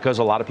lot because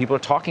a lot of people are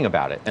talking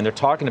about it. And they're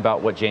talking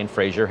about what Jane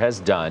Fraser has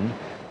done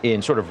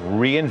in sort of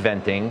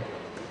reinventing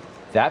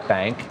that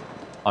bank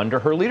under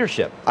her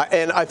leadership.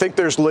 And I think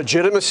there's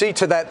legitimacy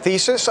to that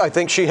thesis. I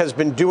think she has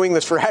been doing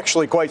this for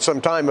actually quite some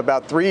time,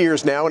 about 3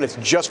 years now, and it's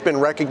just been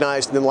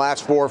recognized in the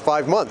last 4 or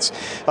 5 months.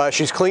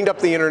 She's cleaned up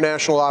the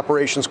international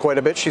operations quite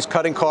a bit. She's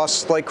cutting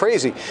costs like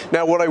crazy.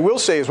 Now, what I will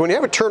say is when you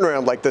have a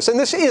turnaround like this, and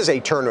this is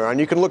a turnaround,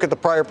 you can look at the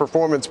prior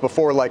performance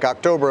before like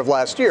October of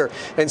last year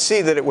and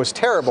see that it was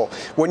terrible.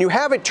 When you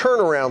have a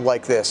turnaround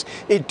like this,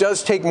 it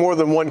does take more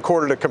than 1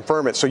 quarter to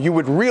confirm it. So you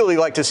would really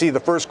like to see the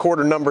first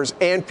quarter numbers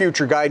and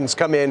future guidance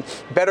come in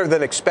better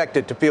than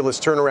expected to feel this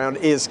turnaround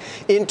is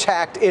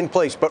intact, in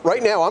place. But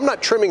right now, I'm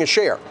not trimming a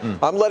share.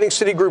 I'm letting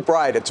Citigroup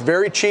ride. It's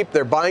very cheap.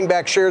 They're buying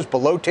back shares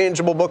below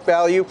tangible book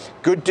value,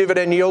 good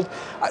dividend yield.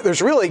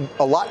 There's really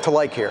a lot to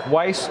like here.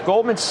 Weiss,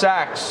 Goldman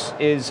Sachs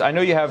is, I know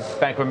you have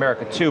Bank of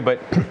America too, but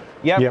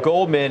you have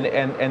Goldman,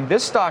 and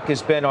this stock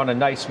has been on a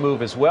nice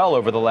move as well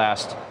over the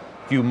last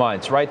few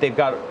months, right?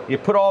 You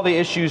put all the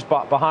issues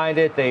behind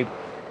it. They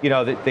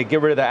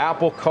get rid of the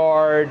Apple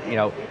Card.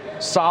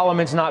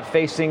 Solomon's not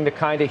facing the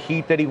kind of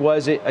heat that he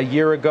was a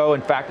year ago.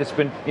 In fact, it's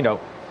been,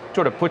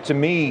 sort of put to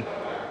me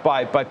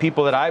by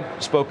people that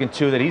I've spoken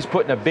to that he's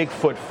putting a big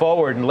foot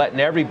forward and letting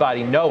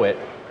everybody know it.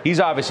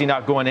 He's obviously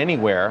not going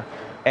anywhere,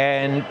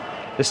 and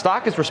the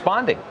stock is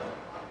responding.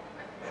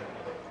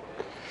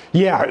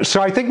 Yeah,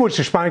 so I think what's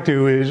responding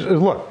to is,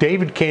 look,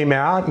 David came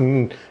out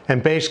and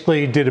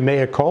basically did a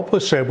mea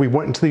culpa, said we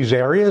went into these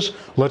areas,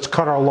 let's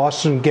cut our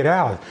losses and get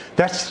out.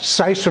 That's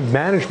decisive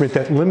management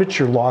that limits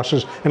your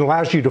losses and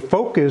allows you to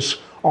focus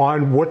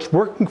on what's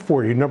working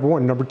for you, number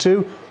one. Number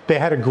two, they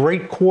had a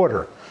great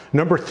quarter.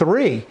 Number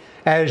three,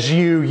 as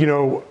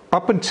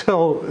up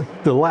until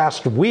the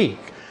last week,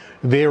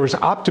 there was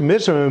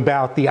optimism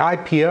about the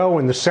IPO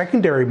and the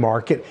secondary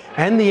market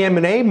and the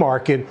M&A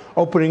market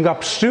opening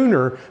up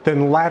sooner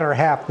than the latter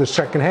half of the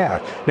second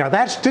half. Now,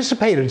 that's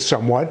dissipated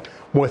somewhat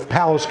with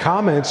Powell's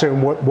comments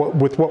and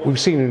with what we've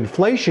seen in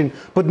inflation,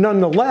 but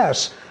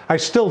nonetheless, I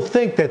still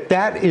think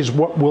that is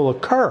what will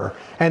occur.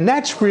 And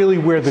that's really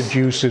where the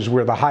juice is,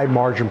 where the high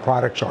margin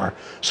products are.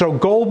 So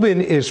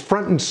Goldman is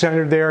front and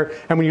center there.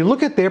 And when you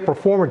look at their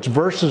performance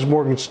versus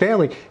Morgan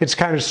Stanley, it's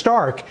kind of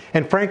stark.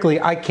 And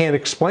frankly, I can't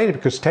explain it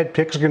because Ted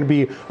Pick is going to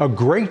be a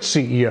great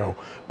CEO.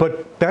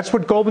 But that's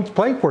what Goldman's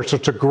playing for. So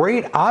it's a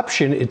great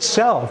option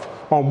itself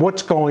on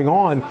what's going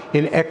on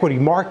in equity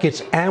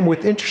markets and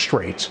with interest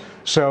rates.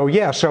 So,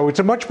 yeah, so it's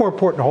a much more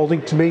important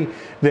holding to me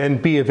than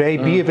B of A.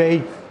 B of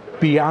A,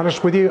 be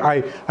honest with you,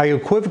 I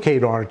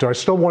equivocate on it. Do I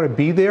still want to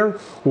be there,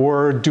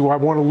 or do I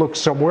want to look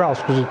somewhere else?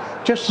 Because it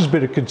just has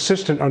been a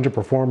consistent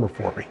underperformer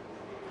for me.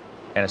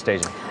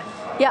 Anastasia.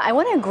 Yeah, I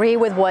want to agree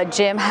with what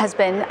Jim has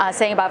been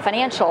saying about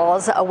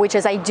financials, which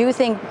is I do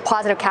think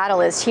positive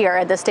catalyst here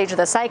at this stage of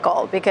the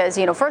cycle. Because,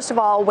 first of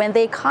all, when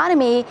the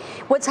economy,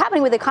 what's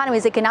happening with the economy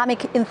is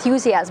economic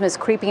enthusiasm is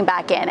creeping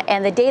back in.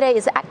 And the data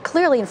is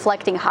clearly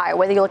inflecting higher,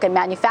 whether you look at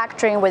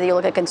manufacturing, whether you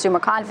look at consumer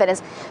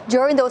confidence.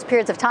 During those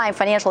periods of time,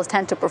 financials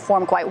tend to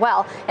perform quite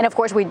well. And of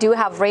course, we do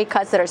have rate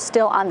cuts that are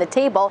still on the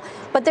table.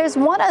 But there's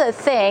one other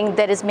thing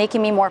that is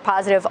making me more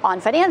positive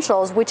on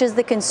financials, which is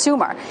the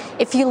consumer.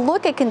 If you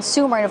look at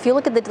consumer and if you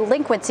look at the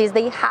delinquencies,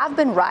 they have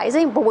been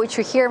rising, but what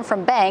you're hearing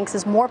from banks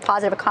is more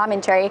positive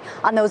commentary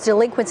on those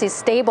delinquencies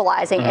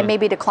stabilizing and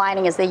maybe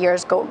declining as the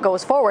years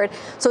goes forward.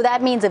 So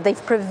that means if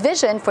they've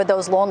provisioned for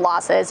those loan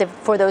losses,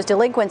 for those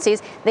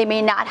delinquencies, they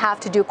may not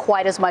have to do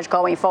quite as much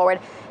going forward.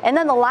 And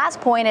then the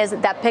last point is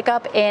that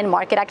pickup in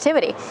market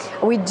activity.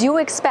 We do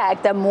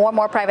expect that more and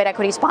more private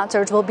equity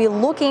sponsors will be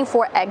looking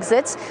for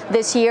exits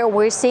this year.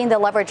 We're seeing the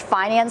leverage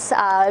finance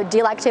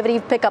deal activity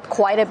pick up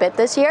quite a bit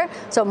this year.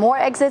 So more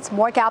exits,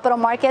 more capital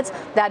markets.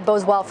 That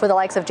bodes well for the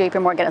likes of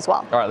JP Morgan as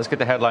well. All right, let's get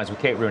the headlines with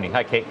Kate Rooney.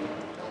 Hi, Kate.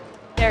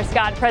 There,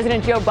 Scott.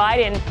 President Joe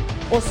Biden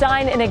will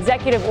sign an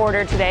executive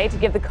order today to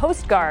give the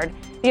Coast Guard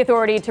the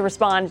authority to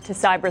respond to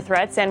cyber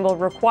threats and will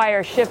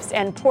require ships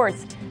and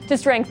ports to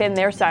strengthen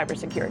their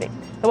cybersecurity.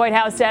 The White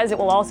House says it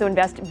will also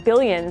invest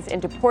billions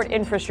into port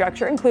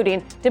infrastructure,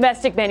 including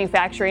domestic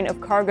manufacturing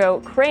of cargo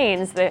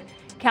cranes to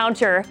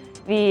counter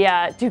many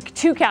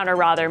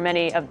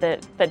of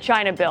that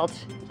China built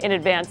in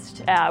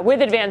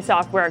with advanced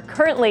software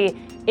currently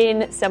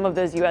in some of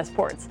those U.S.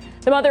 ports.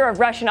 The mother of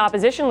Russian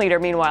opposition leader,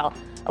 meanwhile,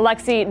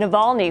 Alexei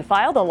Navalny,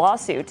 filed a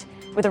lawsuit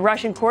with a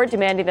Russian court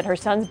demanding that her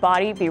son's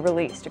body be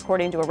released.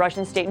 According to a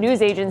Russian state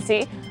news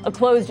agency, a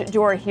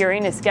closed-door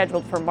hearing is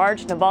scheduled for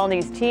March.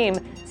 Navalny's team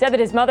said that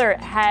his mother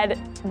had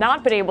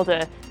not been able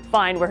to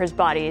find where his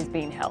body is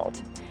being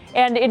held.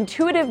 And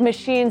Intuitive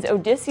Machines'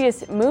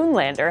 Odysseus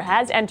moonlander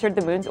has entered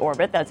the moon's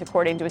orbit. That's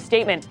according to a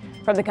statement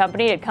from the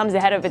company. It comes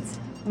ahead of its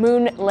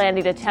moon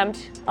landing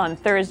attempt on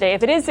Thursday.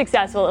 If it is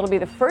successful, it'll be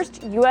the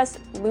first U.S.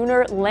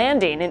 lunar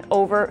landing in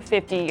over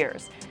 50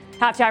 years.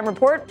 Halftime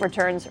Report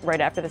returns right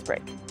after this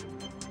break.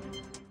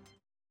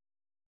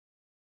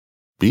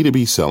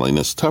 B2B selling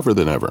is tougher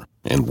than ever,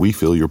 and we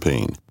feel your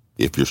pain.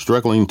 If you're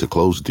struggling to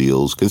close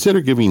deals, consider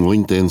giving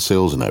LinkedIn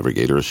Sales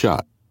Navigator a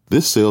shot.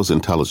 This sales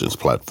intelligence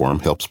platform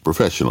helps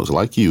professionals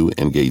like you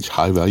engage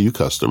high-value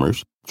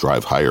customers,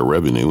 drive higher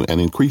revenue, and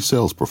increase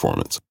sales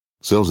performance.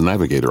 Sales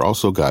Navigator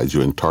also guides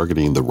you in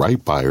targeting the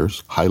right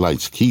buyers,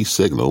 highlights key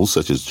signals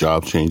such as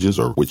job changes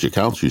or which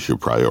accounts you should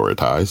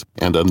prioritize,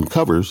 and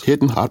uncovers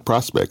hidden hot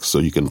prospects so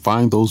you can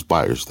find those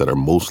buyers that are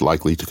most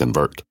likely to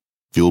convert.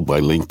 Fueled by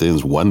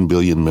LinkedIn's 1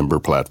 billion member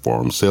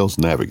platform, Sales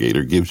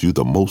Navigator gives you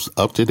the most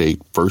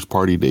up-to-date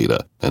first-party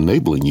data,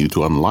 enabling you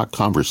to unlock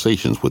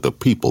conversations with the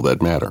people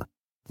that matter.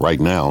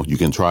 Right now, you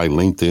can try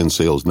LinkedIn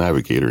Sales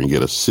Navigator and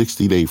get a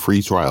 60-day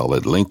free trial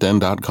at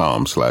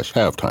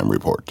linkedin.com/halftime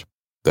report.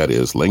 That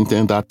is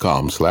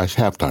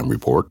linkedin.com/halftime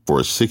report for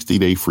a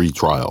 60-day free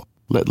trial.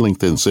 Let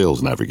LinkedIn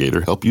Sales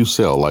Navigator help you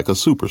sell like a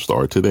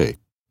superstar today.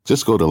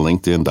 Just go to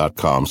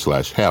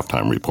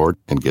linkedin.com/halftime report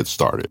and get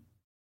started.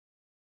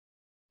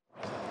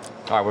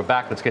 All right, we're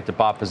back. Let's get to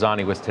Bob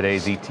Pisani with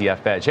today's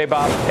ETF Edge. Hey,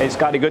 Bob. Hey,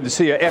 Scotty, good to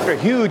see you. After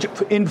huge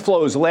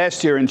inflows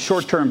last year in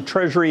short-term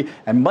Treasury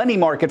and money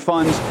market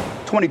funds,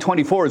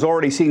 2024 is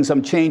already seeing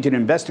some change in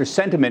investor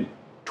sentiment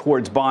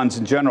towards bonds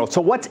in general.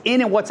 So what's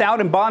in and what's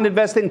out in bond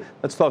investing?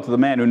 Let's talk to the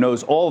man who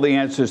knows all the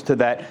answers to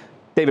that.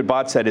 David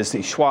Botzett is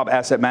the Schwab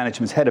Asset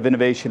Management's head of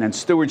innovation and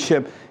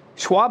stewardship.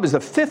 Schwab is the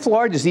fifth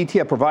largest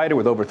ETF provider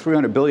with over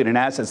 $300 billion in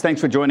assets.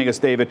 Thanks for joining us,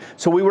 David.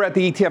 So we were at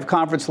the ETF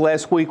conference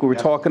last week. We were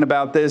talking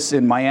about this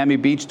in Miami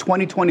Beach.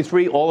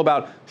 2023, all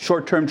about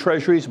short-term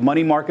treasuries,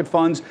 money market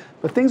funds.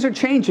 But things are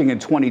changing in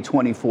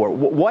 2024.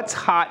 What's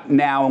hot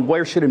now, and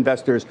where should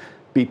investors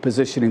be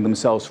positioning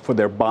themselves for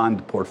their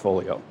bond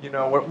portfolio? You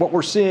know, what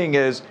we're seeing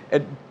is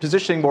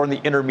positioning more in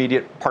the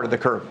intermediate part of the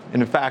curve.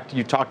 And in fact,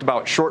 you talked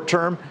about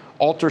short-term.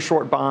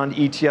 Ultra-short bond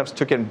ETFs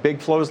took in big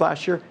flows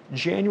last year.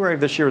 January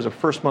of this year is the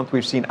first month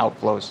we've seen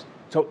outflows.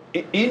 So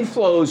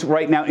inflows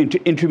right now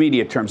into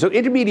intermediate terms. So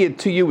intermediate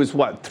to you is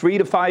what, 3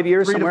 to 5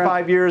 years? 3 to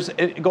 5 years,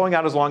 going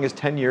out as long as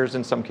 10 years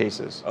in some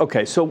cases.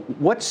 Okay, so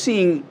what's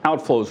seeing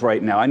outflows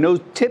right now? I know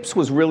TIPS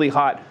was really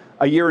hot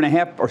a year and a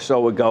half or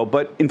so ago,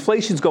 but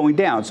inflation's going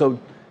down. So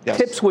yes.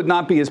 TIPS would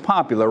not be as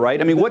popular, right?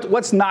 I mean,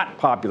 what's not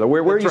popular?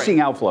 Where are you seeing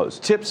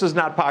outflows? TIPS is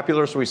not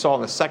popular, so we saw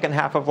in the second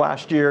half of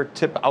last year,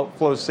 TIP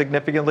outflows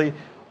significantly.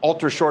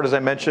 Ultra short, as I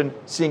mentioned,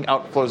 seeing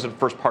outflows in the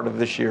first part of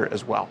this year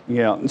as well.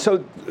 Yeah.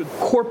 So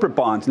corporate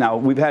bonds, now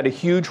we've had a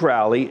huge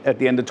rally at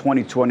the end of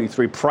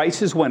 2023.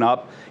 Prices went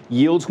up,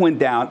 yields went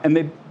down, and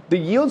the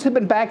yields have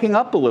been backing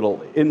up a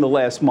little in the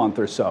last month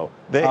or so.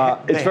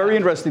 It's very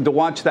interesting to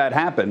watch that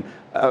happen.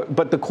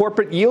 But the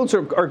corporate yields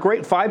are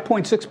great,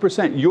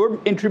 5.6%. Your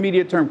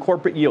intermediate term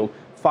corporate yield,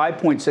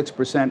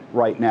 5.6%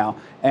 right now,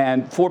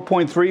 and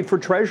 4.3% for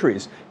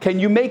treasuries.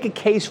 Can you make a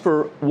case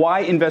for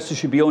why investors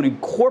should be owning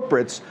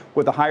corporates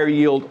with a higher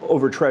yield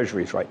over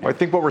treasuries right now? I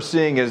think what we're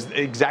seeing is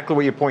exactly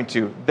what you point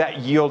to, that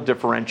yield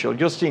differential.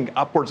 You're seeing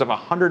upwards of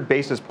 100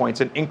 basis points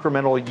in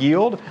incremental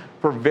yield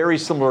for very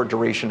similar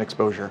duration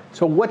exposure.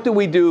 So what do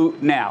we do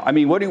now? I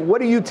mean, what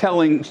are you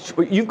telling?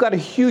 You've got a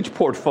huge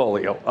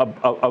portfolio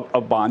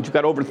of bonds. You've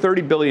got over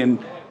 $30 billion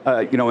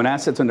in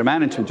assets under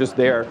management just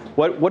there.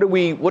 What are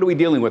we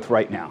dealing with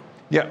right now?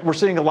 Yeah, we're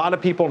seeing a lot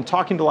of people and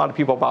talking to a lot of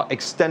people about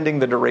extending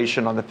the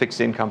duration on the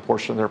fixed income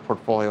portion of their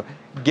portfolio,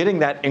 getting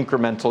that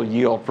incremental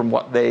yield from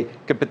what they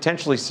could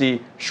potentially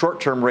see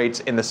short-term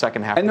rates in the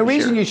second half of the year. And the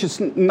reason you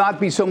should not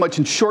be so much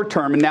in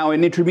short-term and now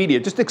in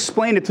intermediate, just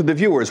explain it to the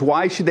viewers.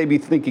 Why should they be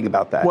thinking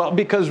about that? Well,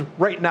 because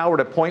right now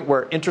we're at a point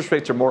where interest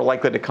rates are more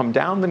likely to come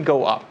down than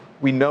go up.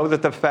 We know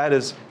that the Fed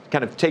is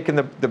kind of taking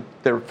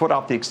their foot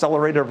off the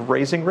accelerator of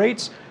raising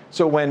rates.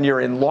 So when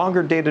you're in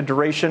longer dated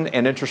duration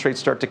and interest rates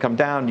start to come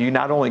down, you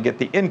not only get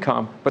the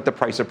income, but the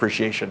price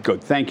appreciation.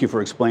 Good. Thank you for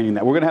explaining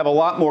that. We're going to have a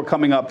lot more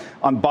coming up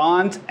on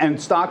bonds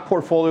and stock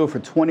portfolio for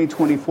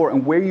 2024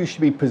 and where you should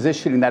be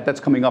positioning that.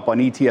 That's coming up on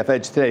ETF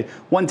Edge today,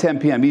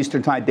 1:10 p.m.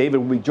 Eastern Time. David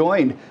will be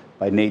joined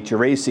by Nate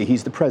Geraci.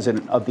 He's the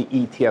president of the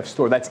ETF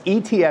store. That's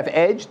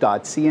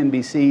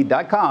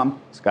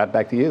etfedge.cnbc.com. Scott,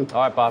 back to you.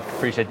 All right, Bob.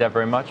 Appreciate that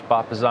very much.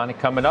 Bob Pisani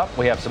coming up.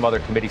 We have some other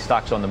committee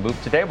stocks on the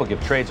move today. We'll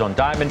give trades on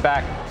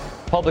Diamondback,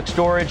 Public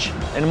Storage,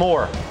 and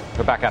more.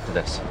 We're back after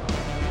this.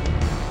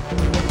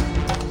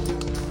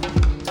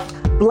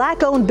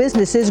 Black-owned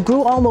businesses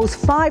grew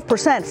almost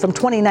 5% from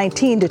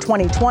 2019 to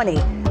 2020,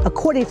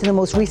 according to the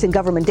most recent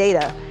government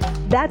data.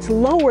 That's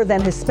lower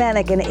than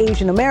Hispanic and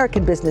Asian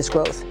American business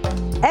growth.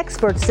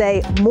 Experts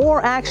say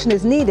more action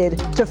is needed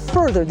to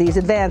further these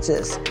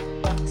advances.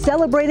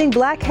 Celebrating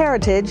Black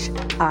heritage,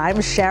 I'm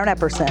Sharon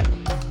Epperson.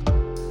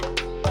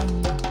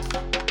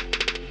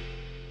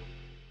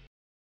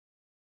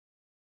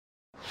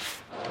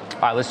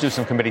 All right, let's do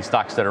some committee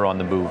stocks that are on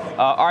the move.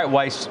 All right,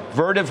 Weiss,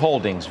 Vertiv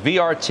Holdings,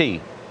 VRT.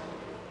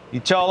 You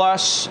tell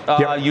us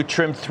you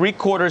trimmed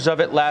 3/4 of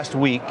it last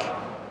week,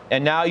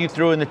 and now you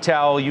threw in the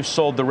towel. You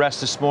sold the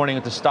rest this morning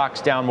with the stock's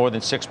down more than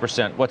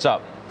 6%. What's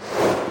up?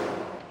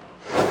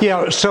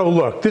 Yeah, so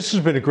look, this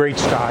has been a great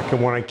stock,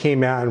 and when I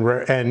came out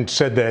and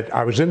said that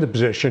I was in the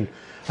position,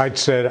 I'd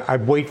said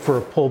I'd wait for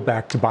a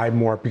pullback to buy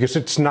more because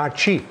it's not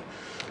cheap.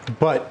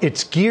 But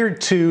it's geared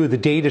to the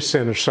data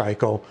center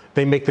cycle.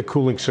 They make the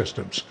cooling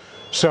systems.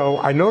 So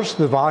I noticed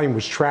the volume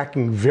was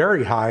tracking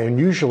very high,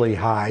 unusually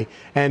high,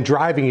 and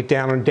driving it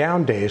down on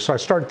down days. So I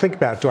started thinking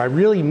about, do I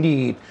really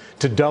need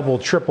to double,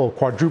 triple,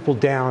 quadruple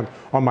down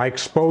on my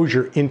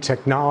exposure in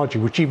technology,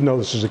 which even though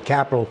this is a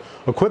capital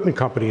equipment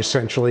company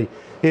essentially,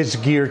 is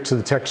geared to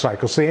the tech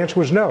cycle? So the answer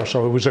was no.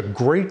 So it was a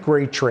great,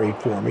 great trade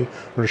for me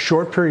for a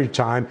short period of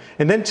time.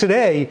 And then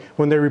today,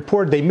 when they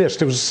reported they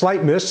missed, it was a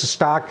slight miss. The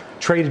stock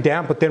traded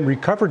down, but then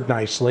recovered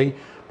nicely.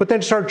 But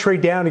then started to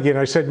trade down again.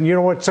 I said, you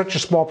know what, such a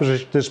small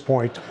position at this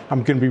point,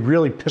 I'm going to be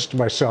really pissed at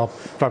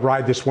myself if I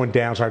ride this one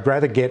down. So I'd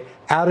rather get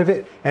out of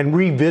it and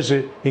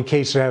revisit in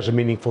case it has a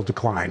meaningful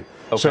decline.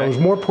 Okay. So it was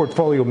more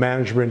portfolio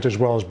management as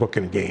well as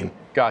booking a gain.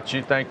 Got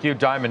you. Thank you.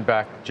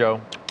 Diamondback, Joe.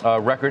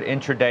 Record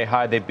intraday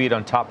high. They beat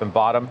on top and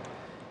bottom.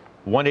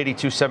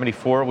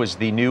 182.74 was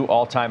the new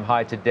all-time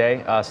high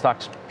today.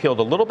 Stocks peeled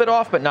a little bit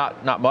off, but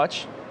not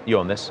much. You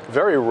own this.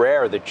 Very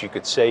rare that you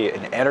could say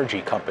an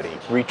energy company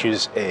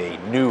reaches a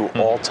new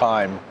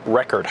all-time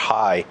record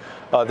high.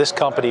 This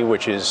company,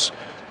 which is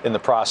in the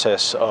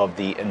process of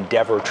the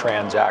Endeavor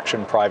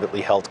transaction, privately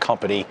held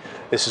company,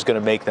 this is going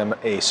to make them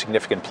a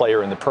significant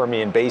player in the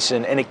Permian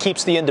Basin, and it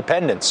keeps the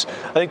independence.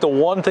 I think the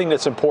one thing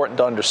that's important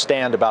to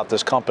understand about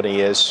this company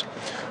is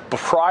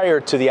prior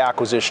to the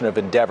acquisition of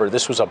Endeavor,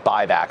 this was a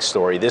buyback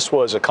story. This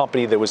was a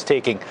company that was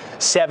taking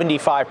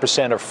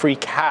 75% of free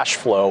cash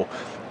flow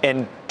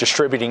and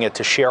distributing it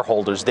to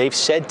shareholders. They've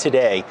said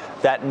today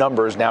that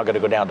number is now going to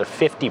go down to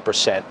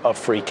 50% of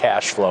free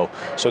cash flow.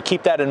 So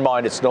keep that in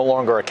mind. It's no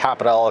longer a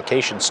capital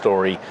allocation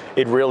story.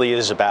 It really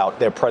is about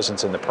their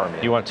presence in the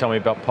Permian. You want to tell me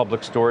about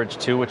Public Storage,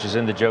 too, which is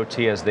in the Joe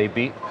T as they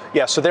beat?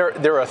 Yeah, so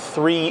there are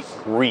 3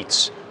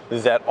 REITs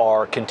that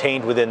are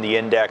contained within the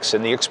index,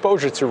 and the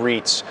exposure to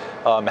REITs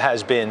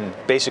has been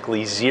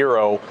basically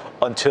zero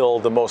until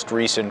the most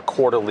recent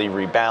quarterly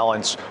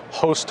rebalance.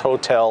 Host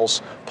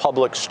Hotels,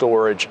 Public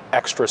Storage,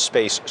 Extra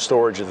Space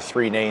Storage are the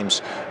 3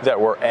 names that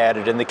were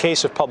added. In the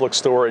case of Public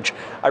Storage,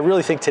 I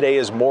really think today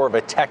is more of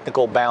a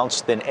technical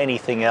bounce than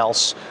anything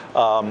else.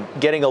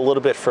 Getting a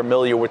little bit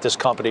familiar with this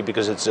company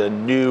because it's a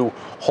new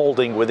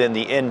holding within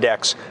the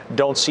index.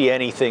 Don't see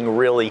anything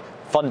really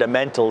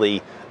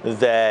fundamentally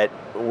that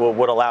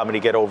would allow me to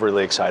get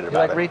overly excited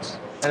about it. You like REITs?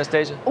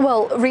 Anastasia?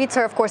 Well, REITs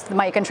are, of course,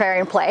 my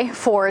contrarian play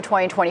for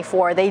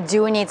 2024. They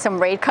do need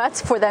some rate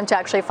cuts for them to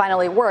actually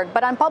finally work.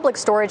 But on Public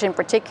Storage in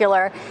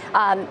particular,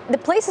 the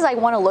places I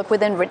want to look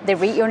within the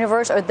REIT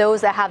universe are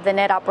those that have the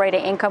net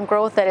operating income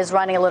growth that is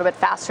running a little bit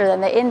faster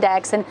than the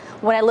index. And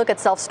when I look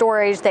at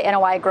self-storage, the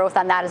NOI growth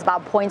on that is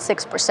about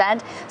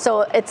 0.6%.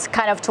 So it's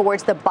kind of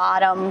towards the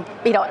bottom,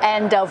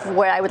 end of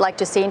where I would like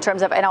to see in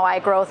terms of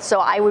NOI growth. So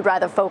I would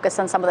rather focus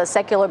on some of the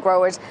secular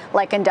growers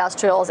like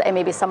industrials and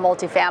maybe some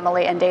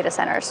multifamily and data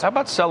centers. How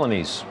about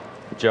Celanese,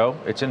 Joe?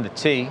 It's in the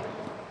T.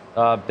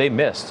 They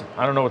missed.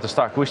 I don't know what the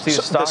stock. Can we see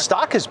the stock? The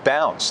stock has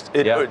bounced.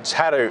 It's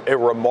had a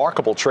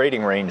remarkable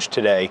trading range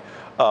today.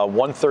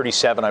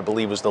 137, I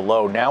believe, was the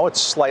low. Now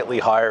it's slightly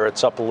higher.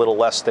 It's up a little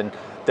less than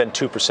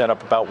 2%,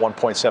 up about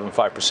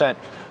 1.75%.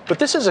 But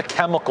this is a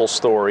chemical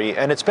story,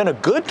 and it's been a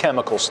good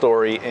chemical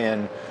story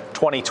in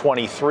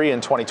 2023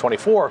 and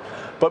 2024.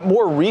 But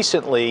more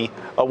recently,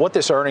 what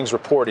this earnings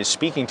report is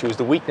speaking to is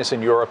the weakness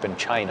in Europe and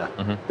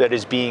China that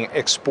is being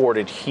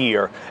exported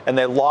here. And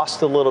they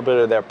lost a little bit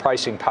of their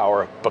pricing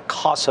power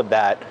because of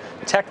that.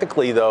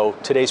 Technically, though,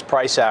 today's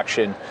price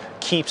action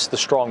keeps the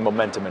strong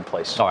momentum in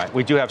place. All right.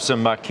 We do have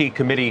some key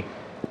committee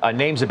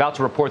names about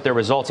to report their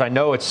results. I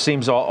know it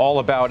seems all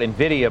about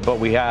NVIDIA, but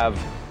we have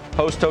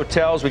Host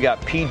Hotels, we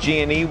got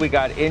PG&E, we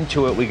got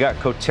Intuit, we got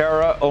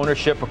Coterra,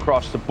 ownership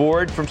across the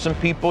board from some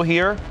people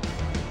here.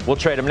 We'll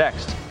trade them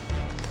next.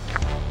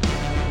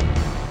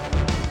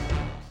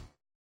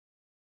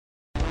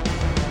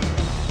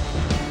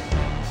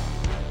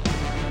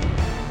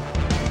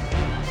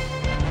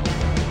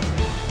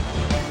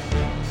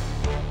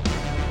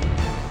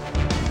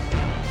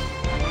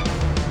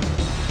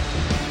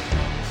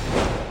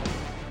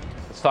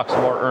 Let's talk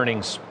some more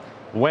earnings.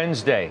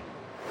 Wednesday,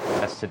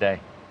 that's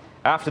today.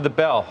 After the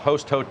bell,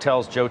 Host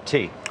Hotels, Joe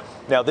T.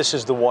 Now, this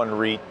is the one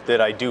REIT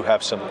that I do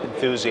have some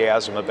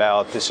enthusiasm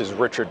about. This is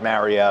Richard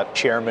Marriott,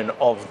 chairman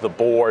of the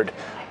board.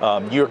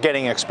 You're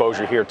getting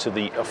exposure here to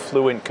the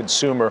affluent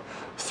consumer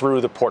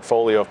through the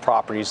portfolio of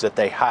properties that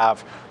they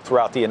have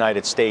throughout the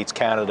United States,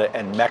 Canada,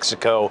 and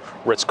Mexico.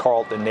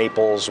 Ritz-Carlton,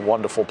 Naples,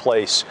 wonderful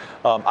place.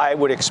 I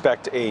would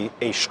expect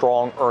a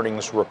strong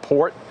earnings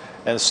report,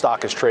 and the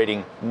stock is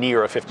trading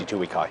near a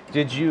 52-week high.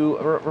 Did you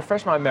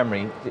refresh my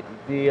memory?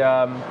 The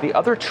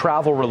other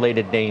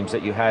travel-related names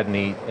that you had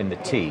in the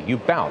T, you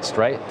bounced,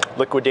 right?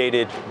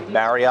 Liquidated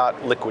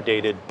Marriott,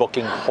 liquidated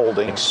Booking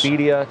Holdings.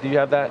 Expedia, do you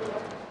have that?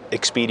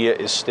 Expedia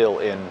is still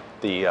in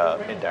the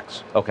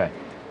index. Okay.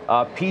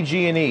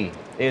 PG&E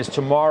is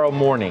tomorrow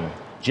morning.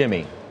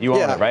 Jimmy, you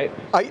own it, right?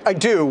 I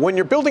do. When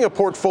you're building a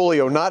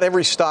portfolio, not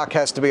every stock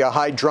has to be a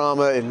high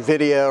drama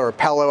NVIDIA or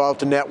Palo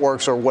Alto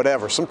Networks or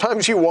whatever.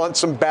 Sometimes you want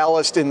some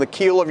ballast in the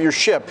keel of your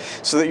ship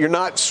so that you're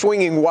not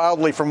swinging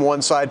wildly from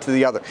one side to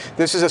the other.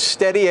 This is a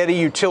steady Eddie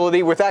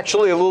utility with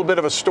actually a little bit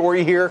of a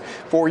story here.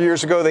 4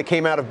 years ago, they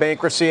came out of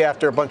bankruptcy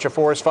after a bunch of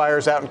forest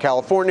fires out in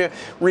California,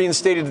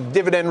 reinstated the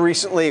dividend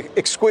recently,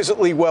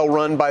 exquisitely well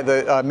run by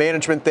the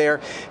management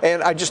there.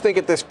 And I just think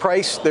at this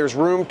price, there's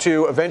room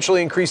to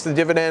eventually increase the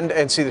dividend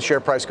and see the share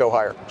price go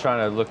higher.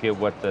 Trying to look at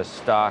what the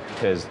stock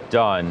has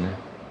done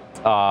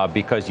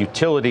because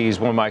utilities,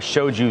 when I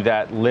showed you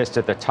that list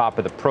at the top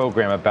of the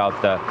program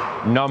about the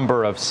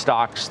number of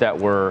stocks that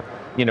were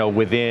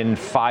within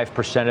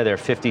 5% of their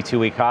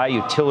 52-week high,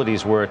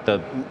 utilities were at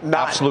the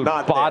absolute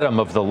bottom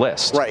of the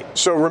list. Right.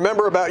 So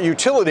remember about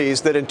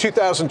utilities that in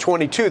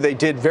 2022, they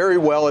did very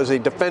well as a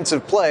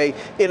defensive play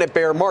in a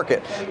bear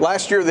market.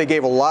 Last year, they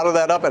gave a lot of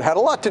that up. It had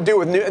a lot to do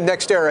with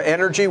NextEra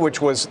Energy,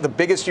 which was the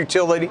biggest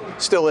utility,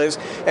 still is,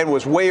 and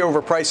was way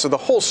overpriced. So the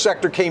whole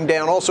sector came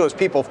down also as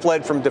people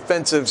fled from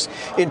defensives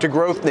into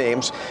growth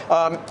names.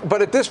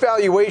 But at this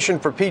valuation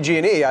for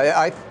PG&E,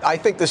 I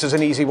think this is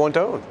an easy one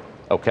to own.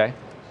 Okay.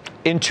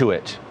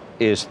 Intuit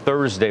is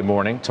Thursday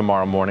morning,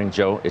 tomorrow morning.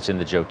 Joe, it's in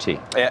the Joe T.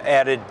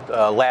 Added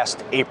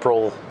last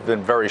April,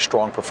 been very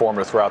strong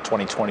performer throughout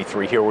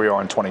 2023. Here we are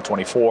in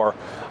 2024.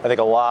 I think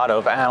a lot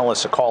of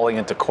analysts are calling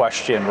into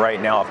question right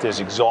now if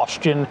there's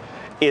exhaustion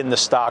in the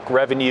stock.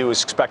 Revenue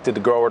is expected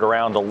to grow at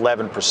around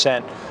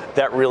 11%.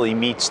 That really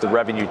meets the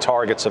revenue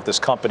targets of this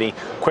company.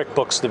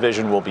 QuickBooks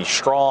division will be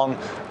strong.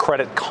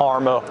 Credit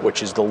Karma,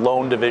 which is the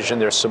loan division,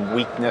 there's some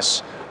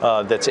weakness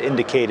that's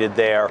indicated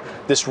there.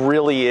 This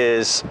really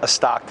is a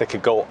stock that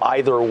could go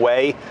either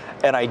way,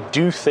 and I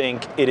do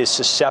think it is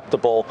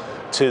susceptible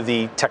to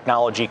the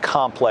technology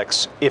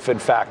complex if, in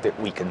fact, it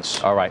weakens.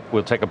 All right,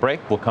 we'll take a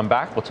break. We'll come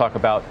back. We'll talk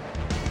about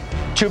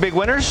two big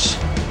winners,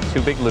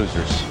 two big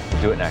losers.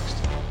 We'll do it next.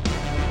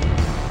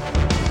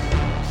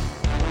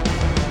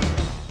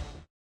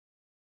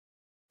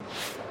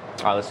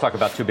 All right, let's talk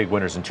about two big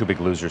winners and two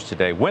big losers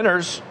today.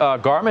 Winners,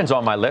 Garmin's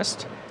on my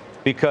list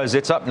because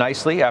it's up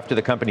nicely after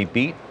the company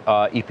beat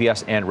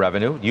EPS and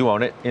revenue. You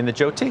own it in the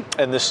Joe T.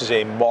 And this is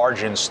a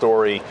margin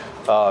story.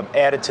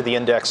 Added to the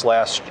index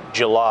last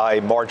July.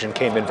 Margin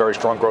came in very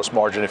strong, gross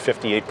margin at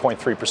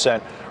 58.3%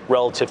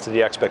 relative to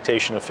the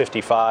expectation of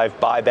 55%.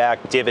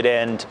 Buyback,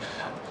 dividend,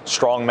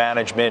 strong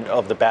management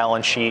of the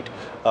balance sheet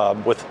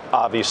with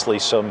obviously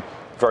some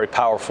very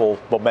powerful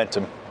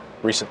momentum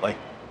recently.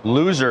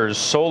 Losers,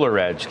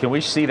 SolarEdge. Can we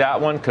see that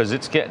one? Because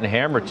it's getting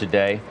hammered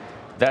today.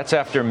 That's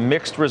after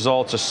mixed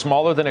results, a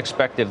smaller than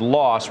expected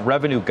loss.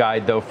 Revenue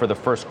guide, though, for the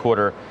first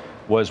quarter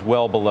was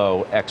well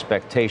below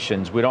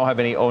expectations. We don't have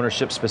any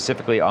ownership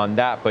specifically on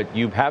that, but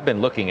you have been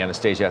looking,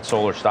 Anastasia, at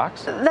solar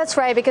stocks? That's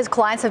right, because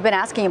clients have been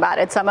asking about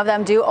it. Some of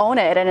them do own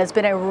it, and it's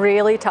been a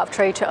really tough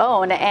trade to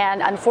own.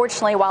 And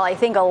unfortunately, while I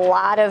think a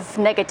lot of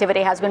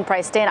negativity has been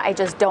priced in, I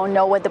just don't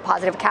know what the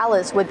positive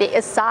catalyst would be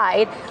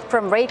aside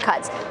from rate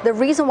cuts. The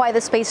reason why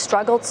the space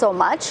struggled so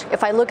much,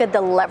 if I look at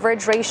the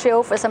leverage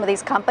ratio for some of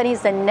these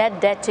companies, the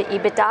net debt to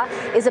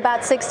EBITDA is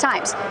about 6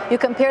 times. You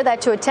compare that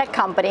to a tech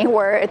company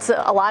where it's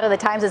a lot of the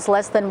times it's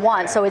less than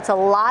 1. So it's a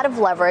lot of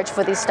leverage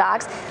for these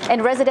stocks.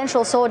 And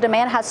residential solar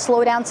demand has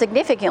slowed down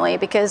significantly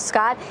because,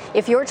 Scott,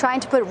 if you're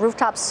trying to put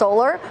rooftop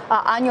solar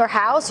on your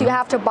house, you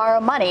have to borrow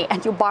money,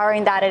 and you're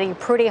borrowing that at a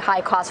pretty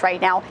high cost right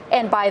now.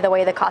 And by the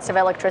way, the cost of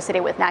electricity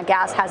with nat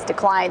gas has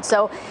declined.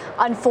 So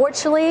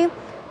unfortunately,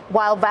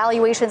 while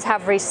valuations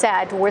have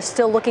reset, we're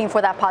still looking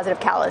for that positive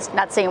catalyst.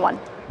 Not seeing one.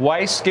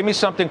 Weiss, give me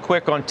something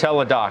quick on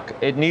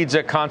Teladoc. It needs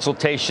a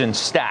consultation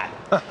stat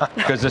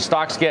because the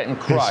stock's getting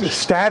crushed. The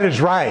stat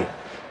is right.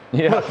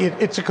 Yeah. Look,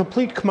 it's a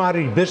complete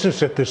commodity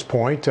business at this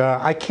point.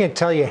 I can't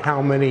tell you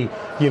how many,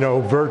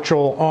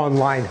 virtual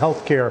online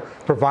healthcare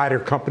provider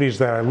companies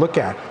that I look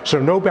at.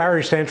 So no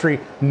barriers to entry,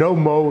 no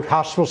moat.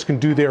 Hospitals can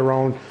do their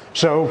own.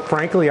 So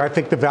frankly, I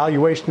think the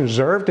valuation is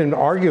deserved and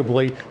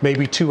arguably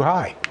maybe too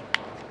high.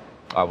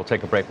 All right, we'll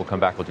take a break. We'll come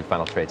back. We'll do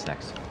final trades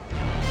next.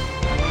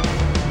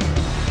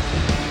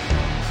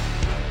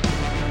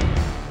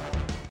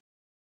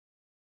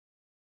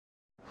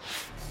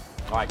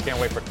 All right,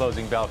 can't wait for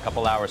closing bell a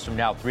couple hours from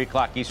now, 3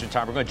 o'clock Eastern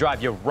time. We're going to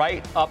drive you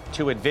right up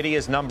to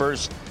NVIDIA's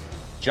numbers.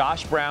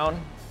 Josh Brown,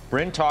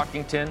 Bryn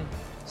Talkington,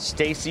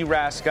 Stacey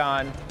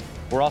Rasgon.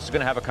 We're also going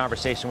to have a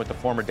conversation with the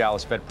former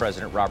Dallas Fed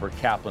President Robert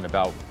Kaplan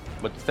about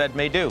what the Fed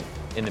may do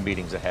in the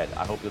meetings ahead.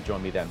 I hope you'll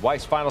join me then.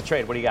 Weiss, final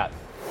trade. What do you got?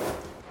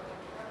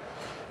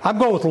 I'm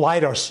going with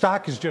Leidos.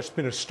 Stock has just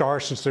been a star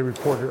since they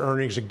reported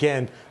earnings.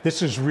 Again,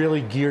 this is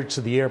really geared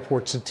to the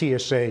airports, the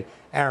TSA,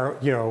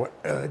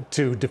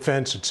 to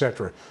defense, et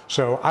cetera.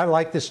 So I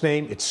like this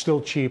name. It's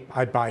still cheap.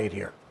 I'd buy it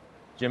here.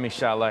 Jimmy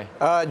Chalet.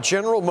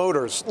 General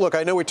Motors. Look,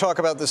 I know we talk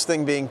about this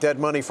thing being dead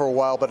money for a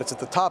while, but it's at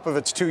the top of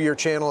its 2-year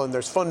channel, and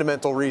there's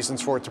fundamental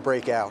reasons for it to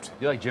break out.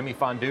 You like Jimmy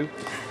Fondue?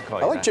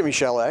 I like Jimmy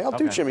Chalet. I'll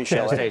do Jimmy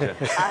Chalet.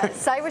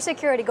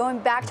 Cybersecurity, going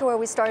back to where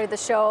we started the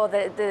show,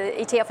 the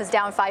ETF is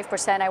down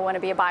 5%. I want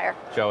to be a buyer.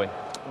 Joey.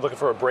 I'm looking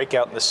for a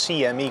breakout in the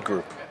CME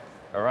group.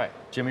 All right.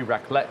 Jimmy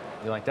Raclette.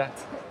 You like that?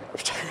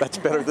 That's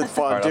better than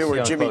Fondue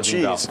or Jimmy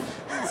Cheese.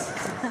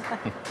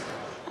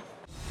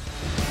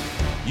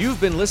 You've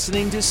been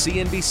listening to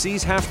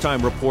CNBC's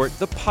Halftime Report,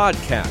 the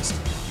podcast.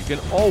 You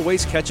can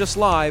always catch us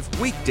live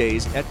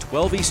weekdays at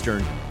 12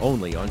 Eastern,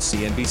 only on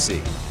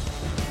CNBC.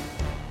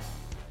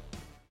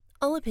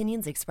 All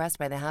opinions expressed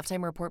by the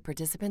Halftime Report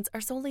participants are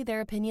solely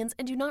their opinions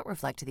and do not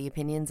reflect the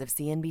opinions of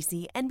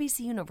CNBC, NBC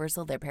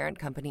Universal, their parent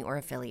company, or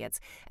affiliates,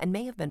 and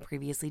may have been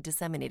previously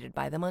disseminated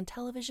by them on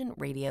television,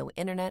 radio,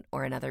 internet,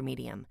 or another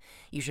medium.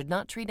 You should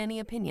not treat any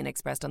opinion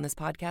expressed on this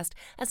podcast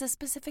as a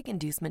specific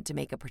inducement to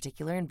make a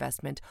particular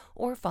investment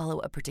or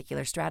follow a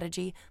particular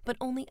strategy, but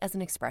only as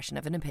an expression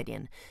of an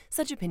opinion.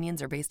 Such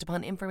opinions are based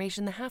upon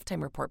information the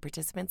Halftime Report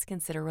participants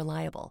consider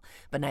reliable,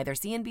 but neither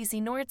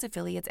CNBC nor its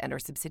affiliates and or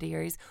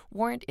subsidiaries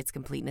warrant its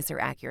completeness or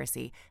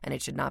accuracy, and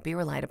it should not be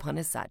relied upon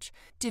as such.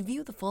 To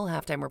view the full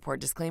Halftime Report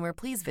disclaimer,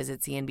 please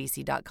visit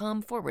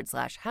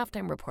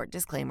cnbc.com/Halftime Report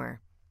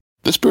disclaimer.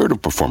 The spirit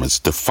of performance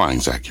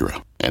defines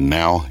Acura, and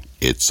now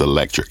it's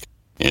electric.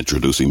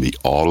 Introducing the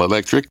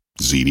all-electric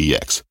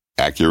ZDX,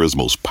 Acura's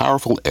most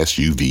powerful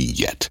SUV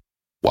yet.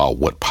 While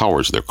what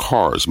powers their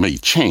cars may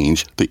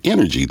change, the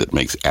energy that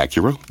makes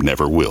Acura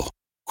never will.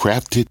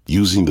 Crafted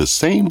using the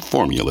same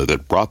formula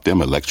that brought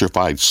them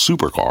electrified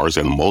supercars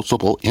and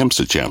multiple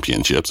IMSA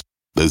championships,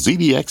 the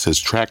ZDX has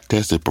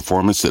track-tested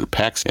performance that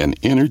packs an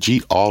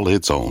energy all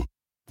its own.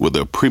 With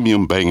a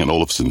premium Bang &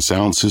 Olufsen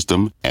sound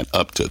system and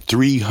up to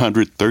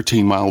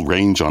 313-mile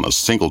range on a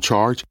single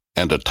charge,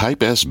 and a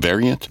Type S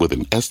variant with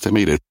an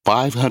estimated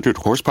 500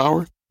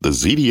 horsepower, the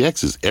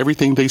ZDX is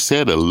everything they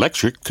said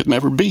electric could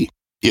never be.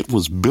 It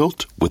was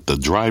built with the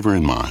driver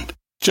in mind,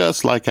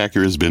 just like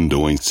Acura's been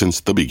doing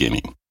since the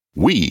beginning.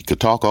 We could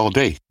talk all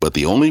day, but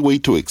the only way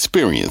to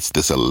experience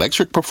this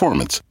electric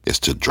performance is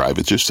to drive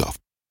it yourself.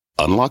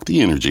 Unlock the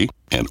energy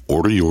and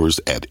order yours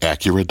at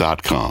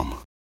Acura.com.